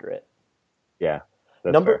after it. Yeah.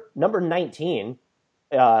 Number 19,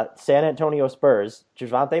 San Antonio Spurs,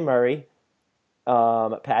 Javonte Murray,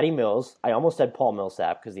 Patty Mills. I almost said Paul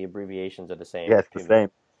Millsap because the abbreviations are the same. Yeah, it's the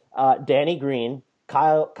same. Danny Green,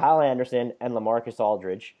 Kyle Anderson, and LaMarcus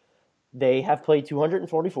Aldridge. They have played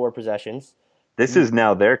 244 possessions. This is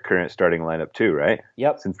now their current starting lineup too, right?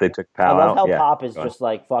 Yep. Since they took Powell out. I love how Pop is just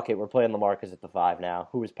like, fuck it, we're playing LaMarcus at the 5 now.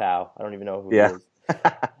 Who is Powell? I don't even know who he is.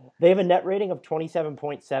 They have a net rating of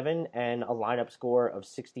 27.7 and a lineup score of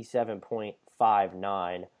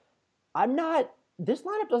 67.59. This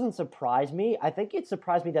lineup doesn't surprise me. I think it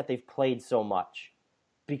surprised me that they've played so much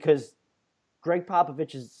because Greg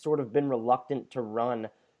Popovich has sort of been reluctant to run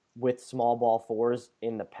with small ball fours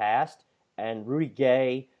in the past, and Rudy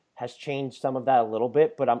Gay has changed some of that a little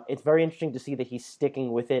bit, but it's very interesting to see that he's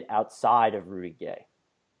sticking with it outside of Rudy Gay.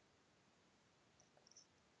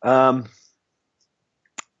 I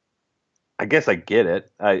guess I get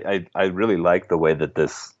it. I really like the way that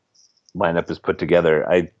this lineup is put together.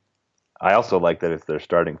 I also like that it's their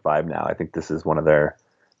starting five now. I think this is one of their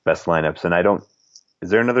best lineups. And is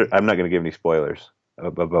there another? I'm not going to give any spoilers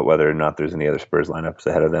about whether or not there's any other Spurs lineups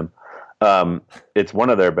ahead of them. It's one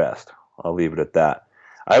of their best. I'll leave it at that.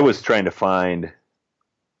 I was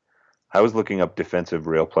looking up defensive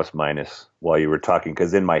real plus minus while you were talking,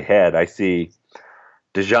 because in my head I see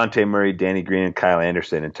DeJounte Murray, Danny Green, and Kyle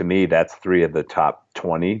Anderson. And to me, that's 3 of the top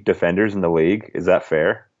 20 defenders in the league. Is that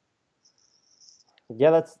fair?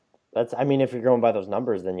 Yeah, that's. I mean, if you're going by those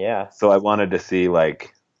numbers, then yeah. So I wanted to see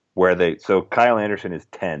so Kyle Anderson is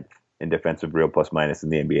 10th in defensive real plus minus in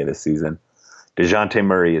the NBA this season. DeJounte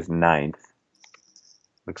Murray is 9th.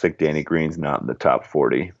 Looks like Danny Green's not in the top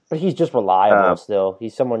 40. But he's just reliable still.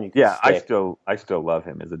 He's someone you can stick. I still love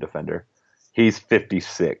him as a defender. He's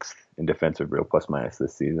 56th in defensive real plus minus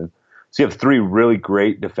this season. So you have 3 really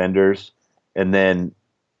great defenders, and then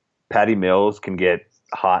Patty Mills can get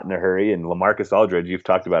hot in a hurry, and LaMarcus Aldridge, you've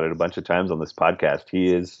talked about it a bunch of times on this podcast.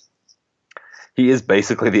 He is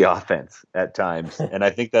basically the offense at times, and I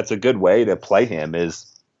think that's a good way to play him.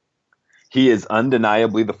 He is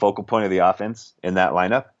undeniably the focal point of the offense in that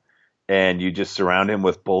lineup, and you just surround him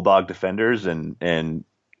with bulldog defenders, and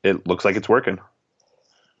it looks like it's working.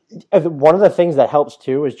 One of the things that helps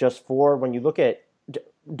too is just when you look at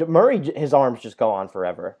Murray, his arms just go on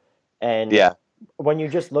forever, and when you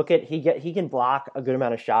just look at he can block a good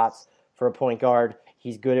amount of shots for a point guard.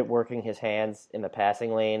 He's good at working his hands in the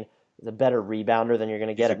passing lane. He's a better rebounder than you're going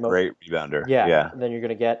to get at great rebounder. Than you're going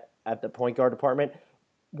to get at the point guard department.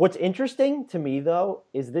 What's interesting to me, though,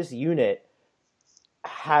 is this unit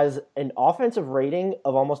has an offensive rating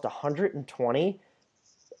of almost 120.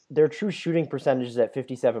 Their true shooting percentage is at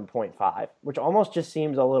 57.5, which almost just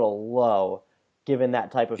seems a little low given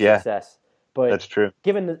that type of success. But that's true.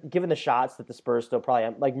 Given the shots that the Spurs still probably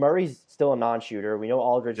have, like Murray's still a non-shooter. We know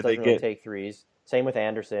Aldridge doesn't really take threes. Same with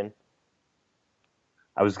Anderson.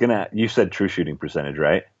 You said true shooting percentage,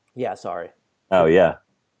 right? Yeah, sorry. Oh, yeah.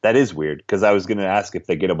 That is weird, because I was going to ask if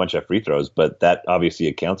they get a bunch of free throws, but that obviously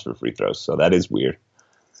accounts for free throws, so that is weird.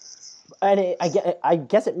 And I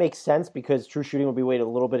guess it makes sense, because true shooting would be weighted a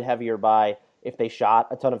little bit heavier by if they shot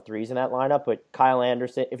a ton of threes in that lineup. But Kyle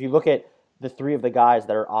Anderson, if you look at the 3 of the guys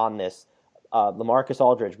that are on this, LaMarcus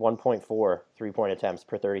Aldridge, 1.4 three-point attempts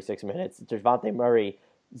per 36 minutes. Dejounte Murray,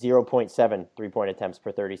 0.7 three-point attempts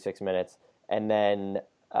per 36 minutes. And then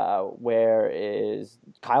where is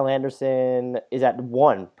Kyle Anderson is at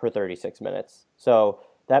 1 per 36 minutes. So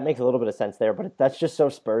that makes a little bit of sense there, but that's just so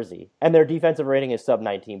Spursy. And their defensive rating is sub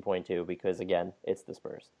 19.2 because, again, it's the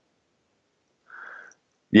Spurs.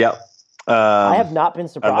 Yeah. I have not been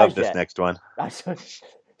surprised yet. I love this next one.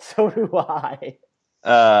 So do I.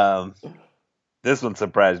 This one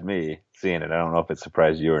surprised me, seeing it. I don't know if it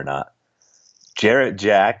surprised you or not. Jarrett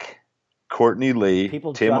Jack, Courtney Lee,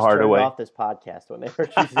 People Tim just Hardaway. turned off this podcast when they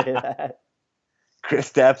heard you say that.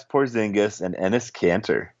 Kristaps Porzingis and Enes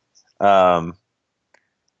Kanter.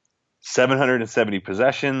 770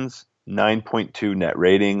 possessions, 9.2 net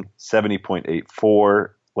rating, 70.84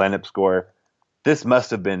 lineup score. This must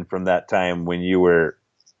have been from that time when you were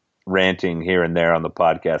ranting here and there on the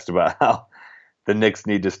podcast about how the Knicks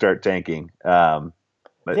need to start tanking.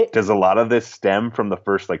 Does a lot of this stem from the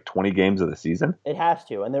first 20 games of the season? It has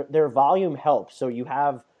to, and their volume helps. So you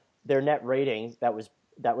have their net rating that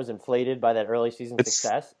was inflated by that early season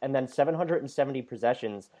success, and then 770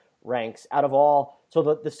 possessions ranks out of all.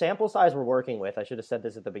 So the sample size we're working with, I should have said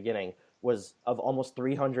this at the beginning, was of almost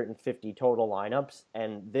 350 total lineups,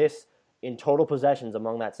 and this in total possessions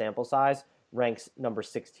among that sample size ranks number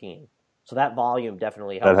 16. So that volume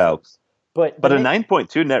definitely helps. That helps. But a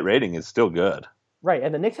 9.2 net rating is still good. Right,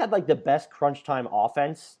 and the Knicks had the best crunch time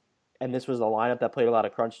offense, and this was a lineup that played a lot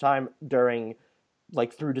of crunch time during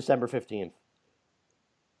through December 15th.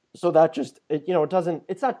 So that just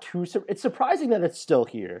it's not too it's surprising that it's still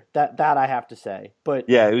here. That I have to say. But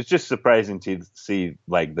yeah, it was just surprising to see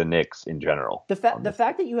the Knicks in general. The fact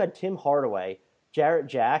that you had Tim Hardaway, Jarrett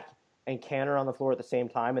Jack, and Kanter on the floor at the same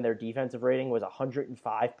time, and their defensive rating was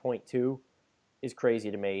 105.2 is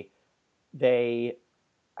crazy to me. They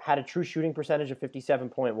had a true shooting percentage of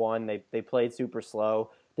 57.1. They played super slow.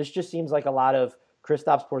 This just seems like a lot of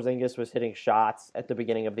Kristaps Porzingis was hitting shots at the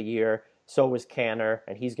beginning of the year. So was Kanter,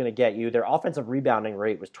 and he's going to get you. Their offensive rebounding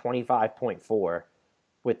rate was 25.4.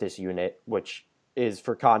 with this unit, which is,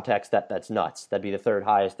 for context, that's nuts. That'd be the third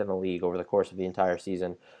highest in the league over the course of the entire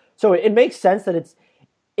season. So it makes sense that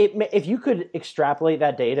if you could extrapolate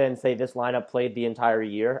that data and say this lineup played the entire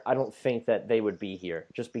year, I don't think that they would be here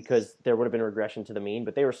just because there would have been regression to the mean,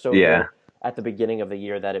 but they were so good at the beginning of the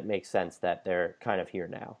year that it makes sense that they're kind of here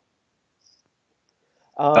now.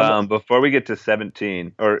 Before we get to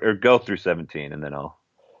 17 or go through 17 and then I'll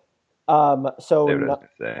say what I was gonna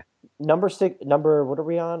say. Number what are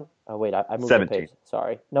we on? Oh wait, I moved 17. the page.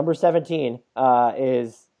 Sorry. Number 17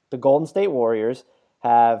 is the Golden State Warriors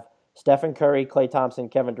have Stephen Curry, Klay Thompson,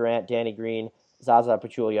 Kevin Durant, Danny Green, Zaza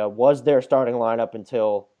Pachulia was their starting lineup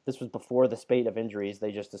until this was before the spate of injuries.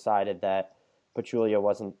 They just decided that Pachulia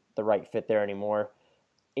wasn't the right fit there anymore.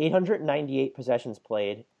 898 possessions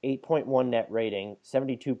played, 8.1 net rating,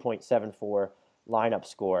 72.74 lineup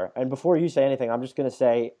score. And before you say anything, I'm just going to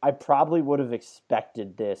say I probably would have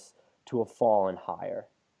expected this to have fallen higher.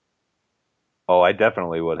 Oh, I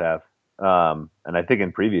definitely would have. And I think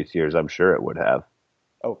in previous years, I'm sure it would have.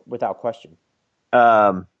 Oh, without question.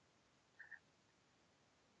 As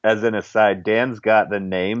an aside, Dan's got the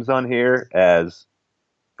names on here as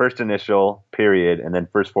first initial, period, and then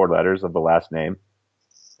first four letters of the last name.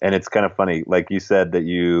 And it's kind of funny. Like you said that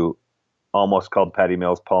you almost called Patty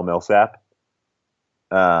Mills Paul Millsap.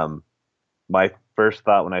 My first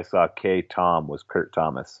thought when I saw K. Tom was Kurt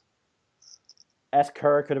Thomas. S.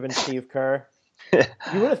 Kerr could have been Steve Kerr. You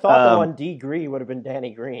would have thought the one D. Green would have been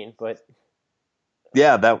Danny Green, but...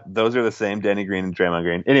 Yeah, those are the same, Danny Green and Draymond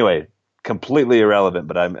Green. Anyway, completely irrelevant,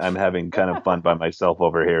 but I'm having kind of fun by myself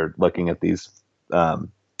over here looking at these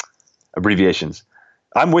abbreviations.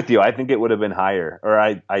 I'm with you. I think it would have been higher, or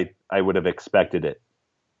I would have expected it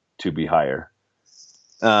to be higher.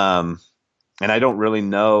 And I don't really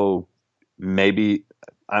know. Maybe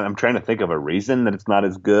I'm trying to think of a reason that it's not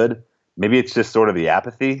as good. Maybe it's just sort of the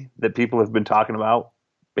apathy that people have been talking about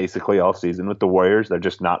basically all season with the Warriors. They're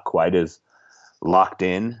just not quite as locked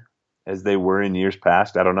in as they were in years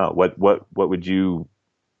past. I don't know. What would you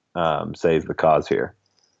say is the cause here?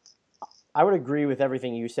 I would agree with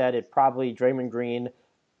everything you said. It probably Draymond Green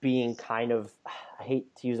being kind of, I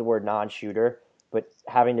hate to use the word non-shooter, but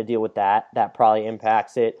having to deal with that probably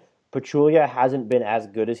impacts it. Pachulia hasn't been as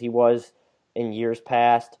good as he was in years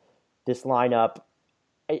past. This lineup,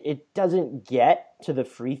 it doesn't get to the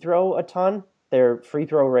free throw a ton. Their free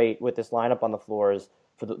throw rate with this lineup on the floor is,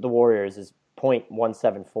 for the Warriors, is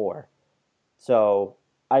 .174. So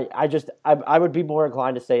I would be more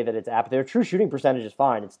inclined to say that it's apathy. Their true shooting percentage is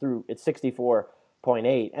fine. It's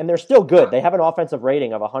 64.8, and they're still good. They have an offensive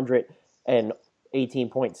rating of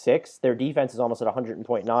 118.6. Their defense is almost at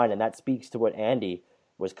 100.9, and that speaks to what Andy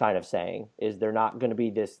was kind of saying, is they're not going to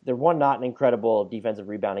be this. They're not an incredible defensive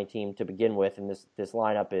rebounding team to begin with, and this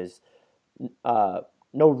lineup is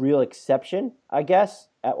no real exception, I guess.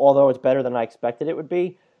 Although it's better than I expected it would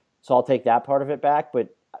be, so I'll take that part of it back.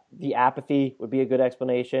 But the apathy would be a good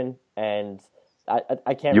explanation, and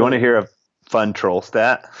I can't. You want to hear a fun troll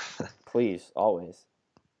stat? Please, always.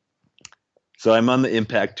 So I'm on the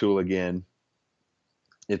impact tool again.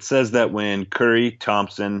 It says that when Curry,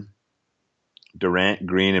 Thompson, Durant,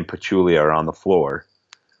 Green, and Pachulia are on the floor,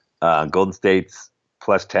 Golden State's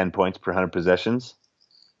plus 10 points per 100 possessions.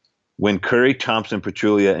 When Curry, Thompson,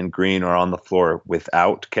 Pachulia, and Green are on the floor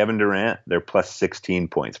without Kevin Durant, they're plus 16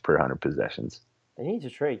 points per 100 possessions. They need to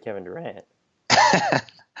trade Kevin Durant.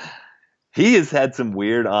 He has had some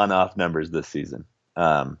weird on-off numbers this season.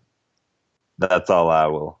 That's all I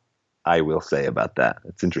will say about that.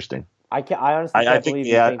 It's interesting. I honestly can't believe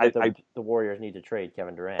you think that the Warriors need to trade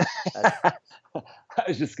Kevin Durant. I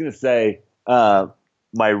was just going to say,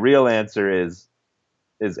 my real answer is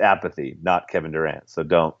apathy, not Kevin Durant. So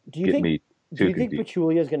don't get me too confused. Do you think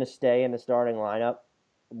Pachulia is going to stay in the starting lineup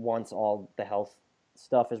once all the health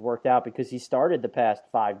stuff is worked out? Because he started the past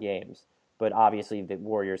 5 games, but obviously the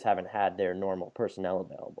Warriors haven't had their normal personnel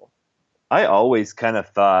available. I always kind of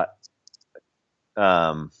thought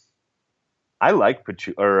I like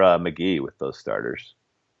McGee with those starters,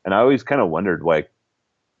 and I always kind of wondered why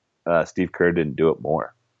Steve Kerr didn't do it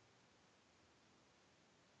more.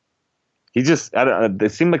 He just, I don't. They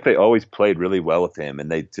seemed like they always played really well with him, and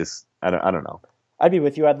they just, I don't know. I'd be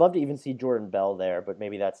with you. I'd love to even see Jordan Bell there, but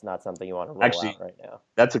maybe that's not something you want to roll out right now.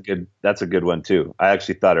 That's a good one too. I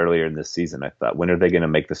actually thought earlier in this season, I thought, when are they going to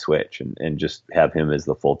make the switch and just have him as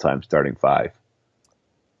the full-time starting 5?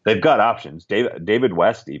 They've got options. David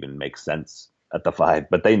West even makes sense at the 5,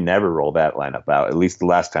 but they never roll that lineup out. At least the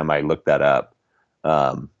last time I looked that up,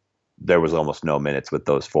 there was almost no minutes with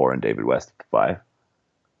those 4 and David West at the 5.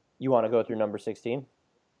 You want to go through number 16?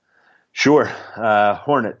 Sure.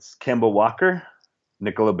 Hornets, Kemba Walker,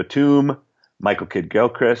 Nicola Batum, Michael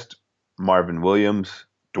Kidd-Gilchrist, Marvin Williams,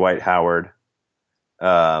 Dwight Howard.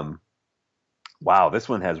 Wow, this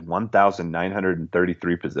one has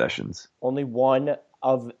 1,933 possessions. Only one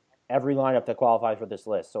of every lineup that qualifies for this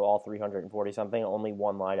list, so all 340 something, only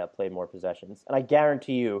one lineup played more possessions. And I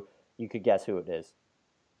guarantee you could guess who it is.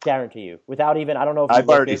 Guarantee you. Without even, I don't know if I've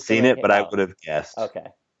already seen it, but I would have guessed. Okay.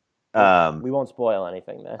 Um, We won't spoil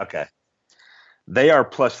anything then. Okay. They are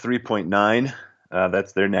plus 3.9.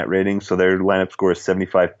 That's their net rating. So their lineup score is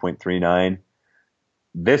 75.39.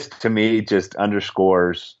 This, to me, just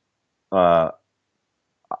underscores, I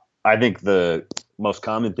think the most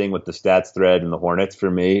common thing with the stats thread and the Hornets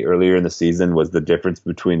for me earlier in the season was the difference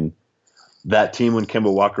between that team when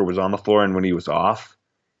Kemba Walker was on the floor and when he was off.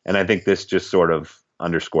 And I think this just sort of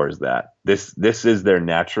underscores that. This is their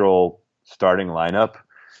natural starting lineup.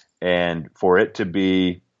 And for it to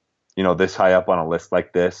be, this high up on a list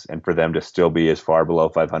like this, and for them to still be as far below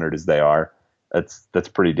 500 as they are, that's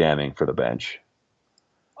pretty damning for the bench.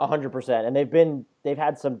 100%. And they've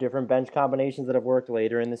had some different bench combinations that have worked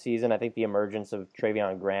later in the season. I think the emergence of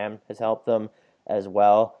Travion Graham has helped them as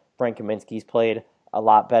well. Frank Kaminsky's played a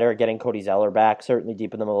lot better. Getting Cody Zeller back certainly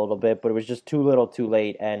deepened them a little bit, but it was just too little too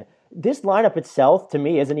late. And this lineup itself, to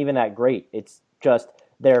me, isn't even that great. It's just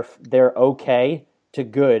they're okay to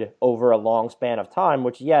good over a long span of time,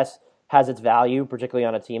 which, yes, has its value, particularly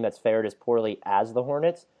on a team that's fared as poorly as the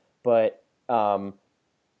Hornets. But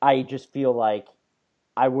I just feel like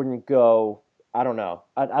I wouldn't go, I don't know.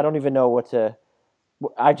 I don't even know what to,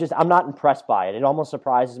 I'm not impressed by it. It almost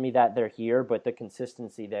surprises me that they're here, but the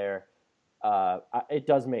consistency there, it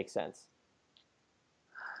does make sense.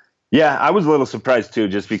 Yeah, I was a little surprised too,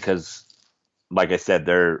 just because, like I said,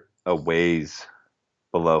 they're a ways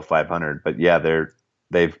below 500. But yeah,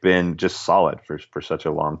 they've been just solid for such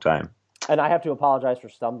a long time. And I have to apologize for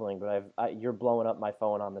stumbling, but you're blowing up my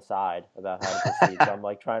phone on the side about how to proceed. So I'm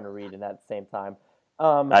like trying to read in at the same time.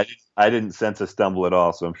 I didn't sense a stumble at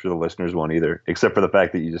all, so I'm sure the listeners won't either, except for the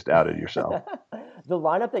fact that you just outed yourself. The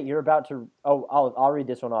lineup that you're about to I'll read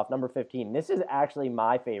this one off. Number 15. This is actually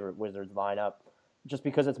my favorite Wizards lineup, just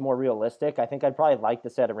because it's more realistic. I think I'd probably like the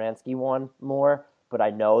Satoransky one more, but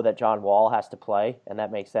I know that John Wall has to play, and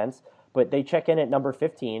that makes sense. But they check in at number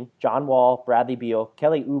 15, John Wall, Bradley Beal,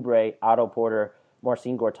 Kelly Oubre, Otto Porter,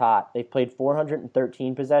 Marcin Gortat. They've played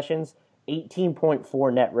 413 possessions,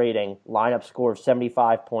 18.4 net rating, lineup score of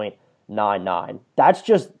 75.99. That's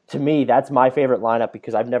just, to me, that's my favorite lineup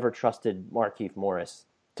because I've never trusted Markieff Morris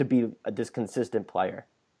to be this consistent player.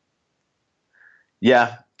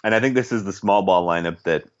 Yeah, and I think this is the small ball lineup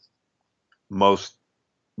that most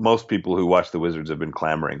people who watch the Wizards have been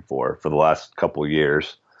clamoring for the last couple of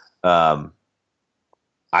years. I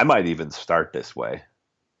might even start this way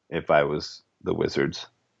if I was the Wizards.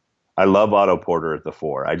 I love Otto Porter at the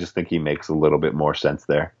 4. I just think he makes a little bit more sense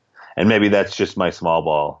there. And maybe that's just my small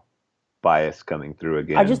ball bias coming through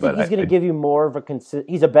again. I just think he's going to give you more of a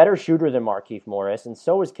he's a better shooter than Markieff Morris, and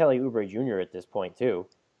so is Kelly Oubre Jr. at this point too.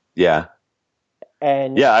 Yeah.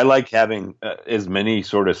 And yeah, I like having as many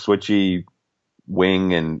sort of switchy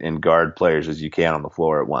wing and guard players as you can on the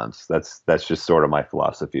floor at once. That's just sort of my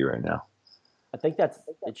philosophy right now. I think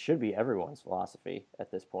it should be everyone's philosophy at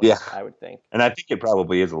this point, yeah. I would think. And I think it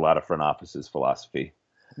probably is a lot of front office's philosophy.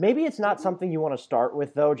 Maybe it's not something you want to start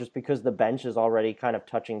with, though, just because the bench is already kind of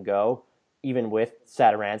touch and go, even with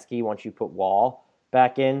Satoransky once you put Wall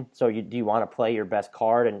back in. So do you want to play your best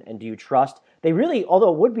card, and do you trust? They really,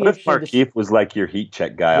 although it would be interesting. What if Markieff was like your heat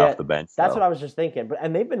check guy off the bench? That's what I was just thinking.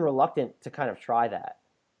 And they've been reluctant to kind of try that.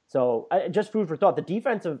 So just food for thought. The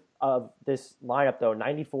defense of this lineup, though,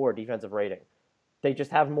 94 defensive rating. They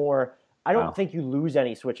just have more. I don't think you lose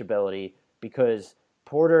any switchability because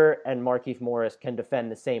Porter and Markieff Morris can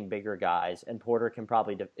defend the same bigger guys, and Porter can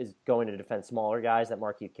probably is going to defend smaller guys that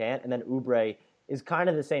Markieff can't. And then Oubre is kind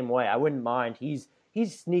of the same way. I wouldn't mind. He's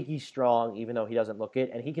sneaky strong, even though he doesn't look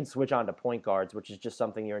it, and he can switch on to point guards, which is just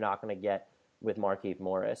something you're not going to get with Markieff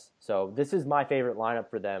Morris. So this is my favorite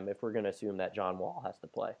lineup for them if we're going to assume that John Wall has to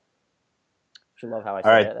play. Should love how I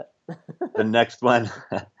say that. The next one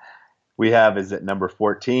we have is at number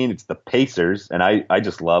 14. It's the Pacers, and I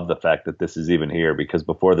just love the fact that this is even here because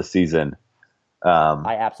before the season,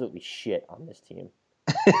 I absolutely shit on this team.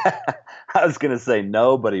 I was going to say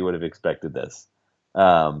nobody would have expected this.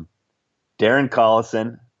 Darren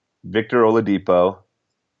Collison, Victor Oladipo,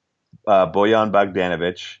 Bojan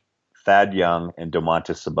Bogdanovic, Thad Young, and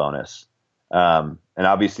Domantas Sabonis. And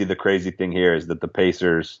obviously the crazy thing here is that the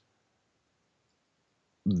Pacers,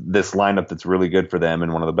 this lineup that's really good for them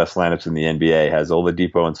and one of the best lineups in the NBA has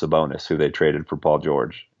Oladipo and Sabonis, who they traded for Paul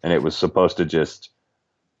George. And it was supposed to just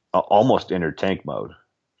almost enter tank mode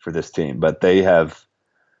for this team, but they have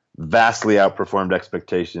vastly outperformed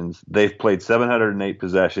expectations. They've played 708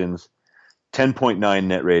 possessions, 10.9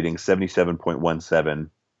 net rating, 77.17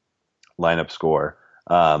 lineup score.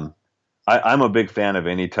 I'm a big fan of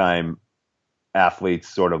any time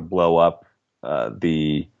athletes sort of blow up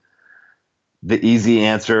the easy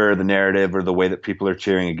answer, or the narrative, or the way that people are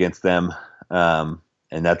cheering against them. And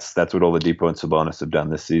that's what Oladipo and Sabonis have done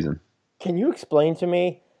this season. Can you explain to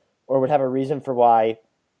me, or would have a reason for why,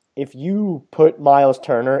 if you put Miles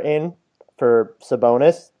Turner in for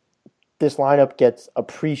Sabonis, this lineup gets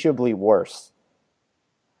appreciably worse?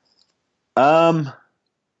 I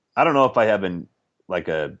don't know if I have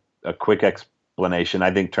a quick explanation.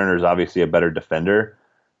 I think Turner's obviously a better defender.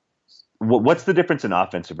 What's the difference in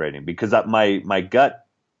offensive rating? Because my gut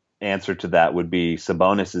answer to that would be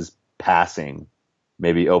Sabonis's passing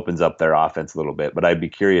maybe opens up their offense a little bit, but I'd be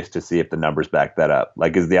curious to see if the numbers back that up.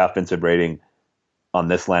 Like, is the offensive rating on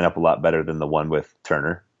this lineup a lot better than the one with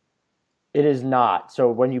Turner? It is not. So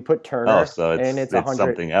when you put Turner in, it's 100,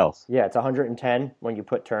 something else. Yeah, it's 110 when you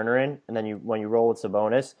put Turner in, and then when you roll with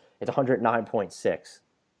Sabonis, it's 109.6.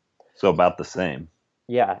 So about the same.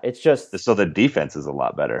 Yeah, it's just... So the defense is a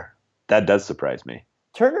lot better. That does surprise me.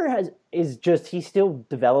 Turner he's still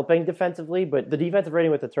developing defensively, but the defensive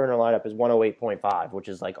rating with the Turner lineup is 108.5, which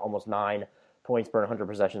is like almost 9 points per 100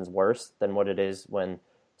 possessions worse than what it is when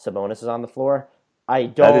Sabonis is on the floor.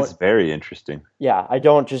 That is very interesting. Yeah,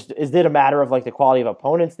 is it a matter of like the quality of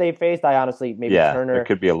opponents they faced? I honestly, Turner... there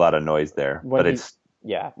could be a lot of noise there, but it's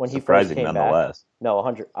when surprising he first came nonetheless. Back, no,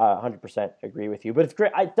 100% agree with you. But it's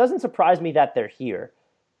great. It doesn't surprise me that they're here.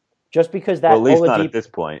 Just because that, well, at least not at this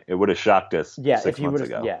point. It would have shocked us 6 months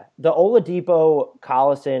ago. Yeah, the Oladipo,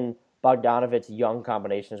 Collison, Bogdanovich young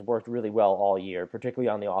combination has worked really well all year, particularly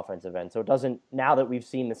on the offensive end. So it doesn't. Now that we've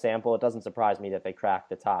seen the sample, it doesn't surprise me that they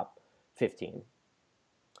cracked the top 15.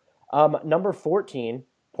 Number 14,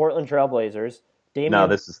 Portland Trailblazers. No,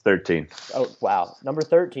 this is 13. Oh wow, number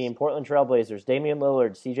 13, Portland Trailblazers. Damian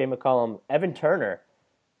Lillard, C.J. McCollum, Evan Turner,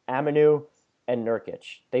 Aminu, and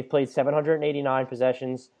Nurkic. They've played 789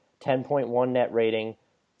 possessions. 10.1 net rating,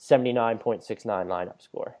 79.69 lineup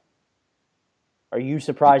score. Are you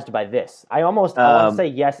surprised by this? I want to say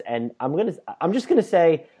yes, and I'm just gonna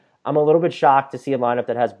say I'm a little bit shocked to see a lineup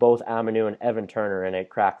that has both Aminu and Evan Turner in it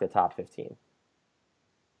crack the top 15.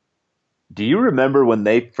 Do you remember when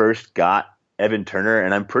they first got Evan Turner?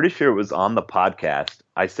 And I'm pretty sure it was on the podcast.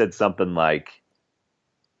 I said something like,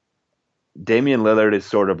 Damian Lillard is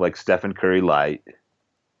sort of like Stephen Curry light.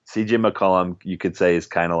 C.J. McCollum, you could say, is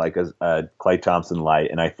kind of like a Klay Thompson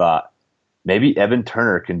light. And I thought maybe Evan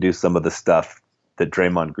Turner can do some of the stuff that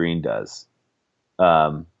Draymond Green does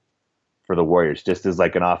for the Warriors, just as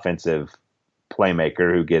like an offensive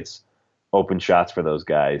playmaker who gets open shots for those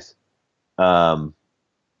guys. So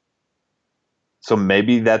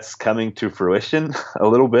maybe that's coming to fruition a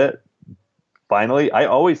little bit. Finally, I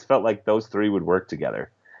always felt like those three would work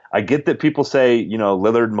together. I get that people say,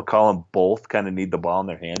 Lillard and McCollum both kind of need the ball in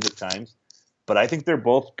their hands at times, but I think they're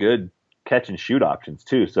both good catch and shoot options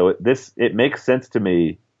too. So it makes sense to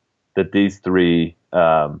me that these three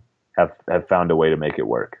have found a way to make it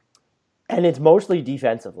work. And it's mostly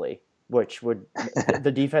defensively, which would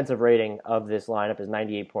the defensive rating of this lineup is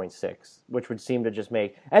 98.6, which would seem to just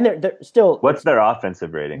make, and they're still. What's their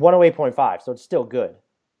offensive rating? 108.5, so it's still good.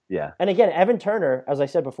 Yeah. And again, Evan Turner, as I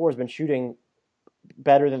said before, has been shooting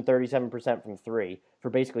better than 37% from three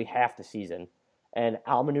for basically half the season. And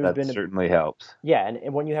Aminu certainly helps. Yeah,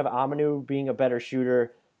 and when you have Aminu being a better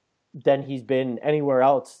shooter than he's been anywhere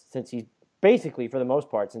else since he's basically, for the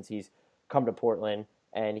most part, since he's come to Portland,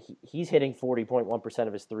 and he's hitting 40.1%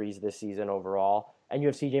 of his threes this season overall. And you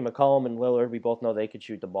have C.J. McCollum and Lillard. We both know they could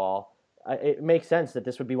shoot the ball. It makes sense that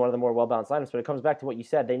this would be one of the more well-balanced lineups, but it comes back to what you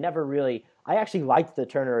said. They never really – I actually liked the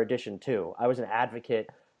Turner addition too. I was an advocate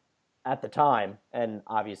 – at the time, and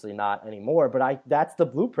obviously not anymore, but that's the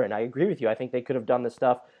blueprint. I agree with you. I think they could have done this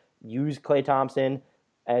stuff, use Klay Thompson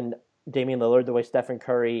and Damian Lillard the way Stephen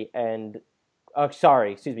Curry and use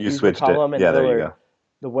McCollum and Lillard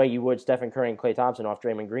the way you would Stephen Curry and Klay Thompson off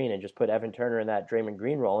Draymond Green, and just put Evan Turner in that Draymond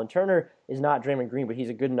Green role. And Turner is not Draymond Green, but he's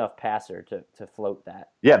a good enough passer to float that.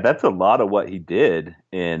 Yeah, that's a lot of what he did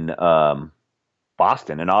in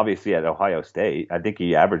Boston, and obviously at Ohio State. I think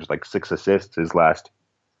he averaged like 6 assists his last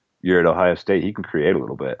year at Ohio State. He can create a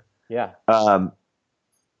little bit. Yeah.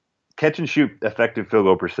 Catch and shoot effective field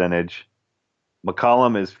goal percentage.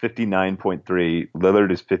 McCollum is 59.3.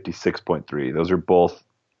 Lillard is 56.3. Those are both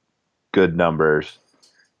good numbers.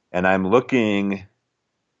 And I'm looking.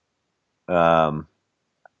 I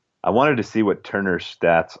wanted to see what Turner's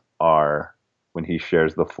stats are when he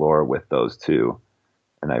shares the floor with those two.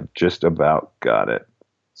 And I've just about got it.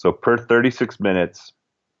 So per 36 minutes,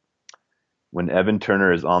 when Evan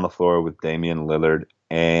Turner is on the floor with Damian Lillard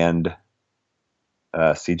and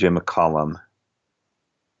CJ McCollum,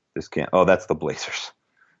 that's the Blazers.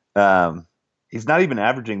 He's not even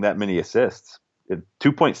averaging that many assists.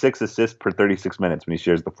 2.6 assists per 36 minutes when he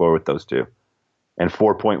shares the floor with those two, and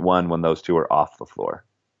 4.1 when those two are off the floor.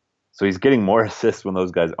 So he's getting more assists when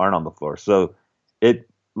those guys aren't on the floor. So it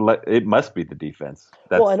must be the defense.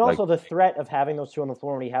 Well, and also the threat of having those two on the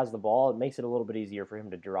floor when he has the ball, it makes it a little bit easier for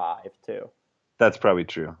him to drive too. That's probably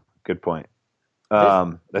true. Good point.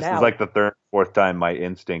 This is like the third, fourth time my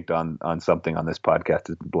instinct on something on this podcast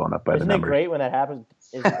has been blown up by the numbers. Isn't it great when that happens?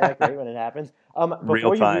 Isn't that great when it happens?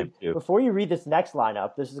 Before you read this next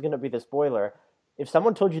lineup, this is going to be the spoiler. If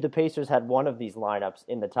someone told you the Pacers had one of these lineups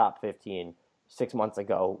in the top 15 6 months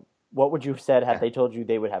ago, what would you have said had they told you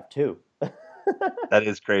they would have two? That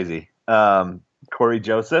is crazy. Corey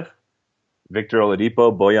Joseph, Victor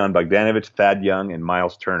Oladipo, Bojan Bogdanovic, Thad Young, and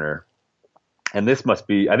Miles Turner. And I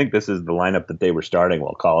think this is the lineup that they were starting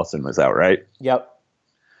while Collison was out, right? Yep.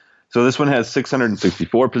 So this one has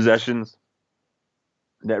 664 possessions,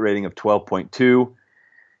 net rating of 12.2,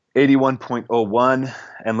 81.01.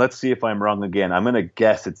 And let's see if I'm wrong again. I'm going to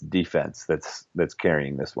guess it's defense that's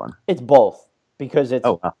carrying this one. It's both, because it's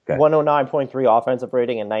 109.3 offensive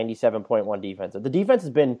rating and 97.1 defensive. The defense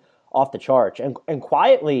has been off the charts. And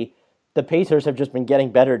quietly, the Pacers have just been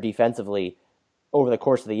getting better defensively over the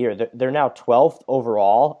course of the year. They're now 12th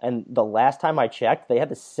overall, and the last time I checked, they had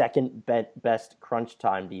the second best crunch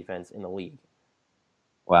time defense in the league.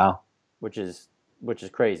 Wow. Which is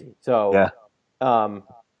crazy. So yeah.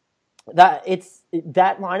 That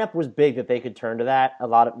lineup was big that they could turn to that.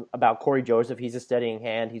 About Corey Joseph, he's a steadying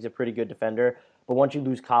hand, he's a pretty good defender, but once you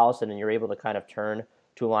lose Collison and you're able to kind of turn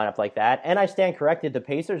to a lineup like that, and I stand corrected, the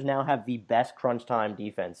Pacers now have the best crunch time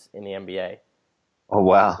defense in the NBA. Oh,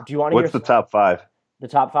 wow. Do you want to What's the top five? The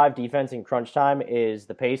top five defense in crunch time is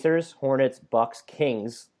the Pacers, Hornets, Bucks,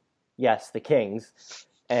 Kings. Yes, the Kings,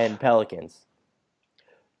 and Pelicans.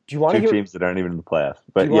 Do you want to hear teams that aren't even in the playoffs?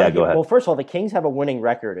 But yeah, go ahead. Well, first of all, the Kings have a winning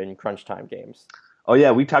record in crunch time games. Oh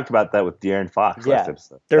yeah, we talked about that with De'Aaron Fox last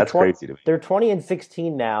episode. That's crazy to me. They're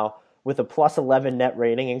 20-16 now with a plus 11 net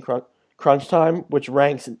rating in crunch time, which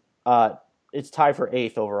ranks it's tied for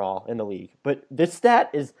 8th overall in the league. But this stat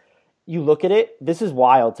is, you look at it, this is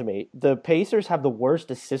wild to me. The Pacers have the worst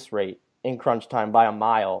assist rate in crunch time by a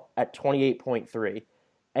mile at 28.3,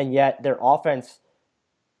 and yet their offense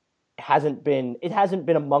hasn't been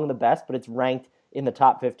among the best, but it's ranked in the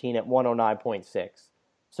top 15 at 109.6.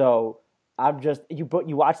 So you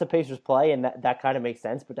watch the Pacers play, and that kind of makes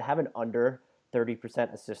sense. But to have an under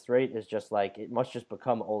 30% assist rate is just like, it must just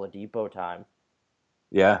become Oladipo time.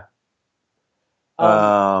 Yeah.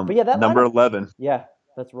 But yeah, that number lineup, 11. Yeah,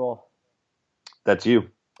 let's roll. That's you.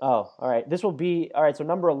 Oh, all right. This will be all right. So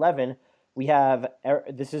number 11, we have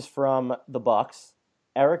this is from the Bucks: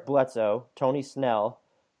 Eric Bledsoe, Tony Snell,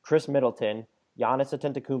 Chris Middleton, Giannis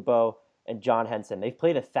Antetokounmpo, and John Henson. They've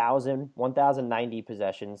played 1,090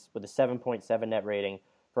 possessions with a 7.7 net rating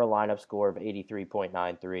for a lineup score of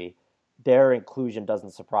 83.93. Their inclusion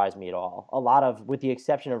doesn't surprise me at all. With the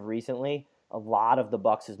exception of recently, a lot of the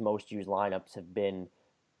Bucks' most used lineups have been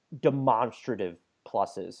demonstrative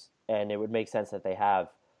pluses, and it would make sense that they have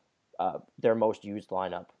their most used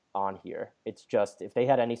lineup on here. It's just, if they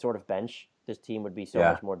had any sort of bench, this team would be so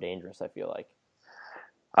much more dangerous, I feel like.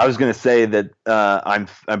 I was going to say that I'm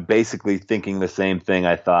basically thinking the same thing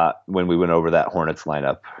I thought when we went over that Hornets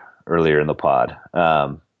lineup earlier in the pod.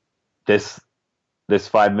 This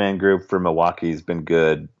 5-man group for Milwaukee has been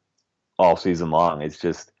good all season long. It's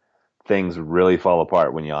just things really fall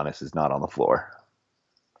apart when Giannis is not on the floor.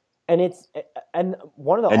 And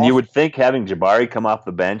one of the you would think having Jabari come off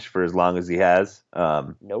the bench for as long as he has,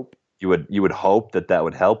 nope. You would hope that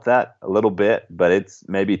would help that a little bit, but it's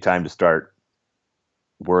maybe time to start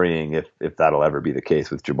worrying if that'll ever be the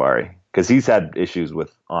case with Jabari, because he's had issues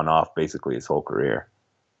with on-off basically his whole career.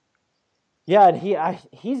 Yeah, and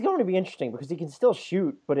he's going to be interesting because he can still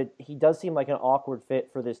shoot, but he does seem like an awkward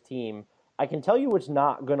fit for this team. I can tell you what's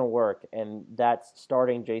not going to work, and that's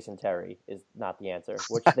starting Jason Terry is not the answer,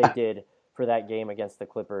 which they did for that game against the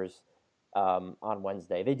Clippers on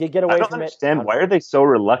Wednesday. They did get away from it. I don't understand. Why are they so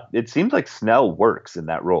reluctant? It seems like Snell works in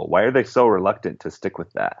that role. Why are they so reluctant to stick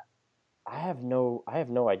with that? I have no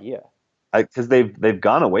idea. Because they've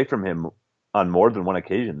gone away from him on more than one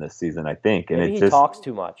occasion this season, I think. And Maybe he talks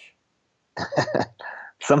too much.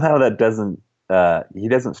 Somehow that doesn't he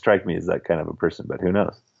doesn't strike me as that kind of a person, but who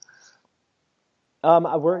knows?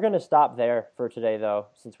 We're going to stop there for today, though,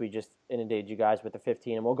 since we just inundated you guys with the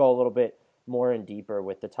 15, and we'll go a little bit more in deeper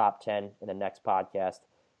with the top 10 in the next podcast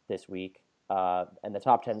this week. And the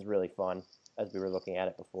top 10 is really fun, as we were looking at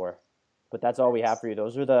it before. But that's all we have for you.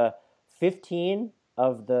 Those are the 15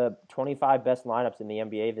 of the 25 best lineups in the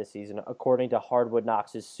NBA this season, according to Hardwood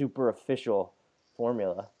Knox' super official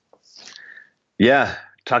formula. Yeah,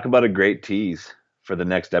 talk about a great tease for the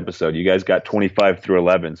next episode. You guys got 25 through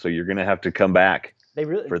 11, so you're going to have to come back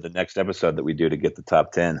for the next episode that we do to get the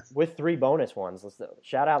top 10. With 3 bonus ones. Let's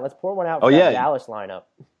pour one out for that Dallas lineup.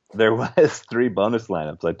 There was 3 bonus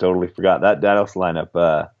lineups. I totally forgot. That Dallas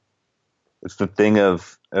lineup, it's the thing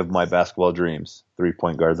of my basketball dreams. 3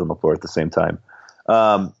 point guards on the floor at the same time.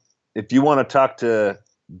 If you want to talk to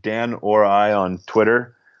Dan or I on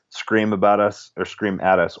Twitter, scream at us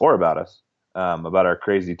or about us, about our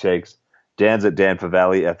crazy takes. Dan's at Dan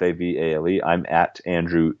Favale, Favale. I'm at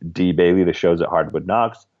Andrew D. Bailey. The show's at Hardwood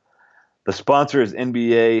Knocks. The sponsor is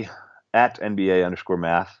NBA, at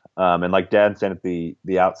NBA_math. And like Dan said at the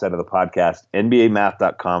outset of the podcast,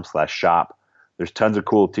 NBAmath.com/shop. There's tons of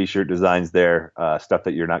cool t-shirt designs there, stuff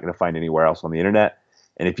that you're not going to find anywhere else on the internet.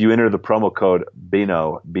 And if you enter the promo code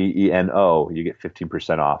BENO, BENO, you get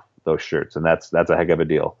 15% off those shirts. And that's a heck of a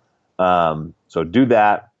deal. So do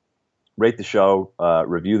that. Rate the show,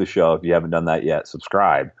 review the show if you haven't done that yet.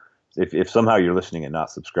 Subscribe. If somehow you're listening and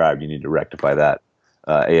not subscribed, you need to rectify that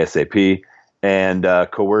ASAP. And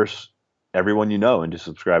coerce everyone you know into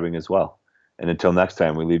subscribing as well. And until next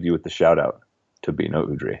time, we leave you with the shout out to Bino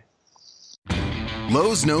Udrih.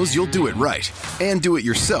 Lowe's knows you'll do it right and do it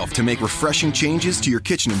yourself to make refreshing changes to your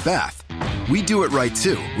kitchen and bath. We do it right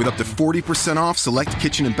too, with up to 40% off select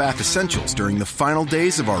kitchen and bath essentials during the final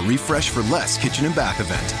days of our Refresh for Less kitchen and bath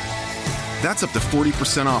event. That's up to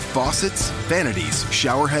 40% off faucets, vanities,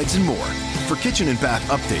 shower heads, and more. For kitchen and bath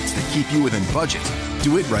updates that keep you within budget,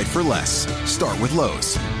 do it right for less. Start with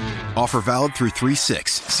Lowe's. Offer valid through 3/6.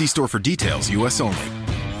 See store for details, U.S. only.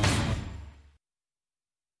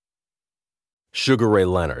 Sugar Ray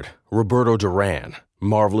Leonard, Roberto Duran,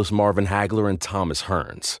 Marvelous Marvin Hagler, and Thomas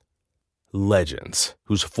Hearns. Legends,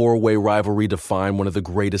 whose 4-way rivalry defined one of the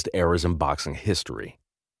greatest eras in boxing history.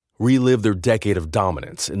 Relive their decade of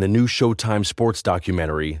dominance in the new Showtime sports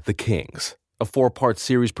documentary, The Kings, a 4-part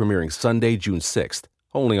series premiering Sunday, June 6th,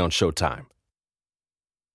 only on Showtime.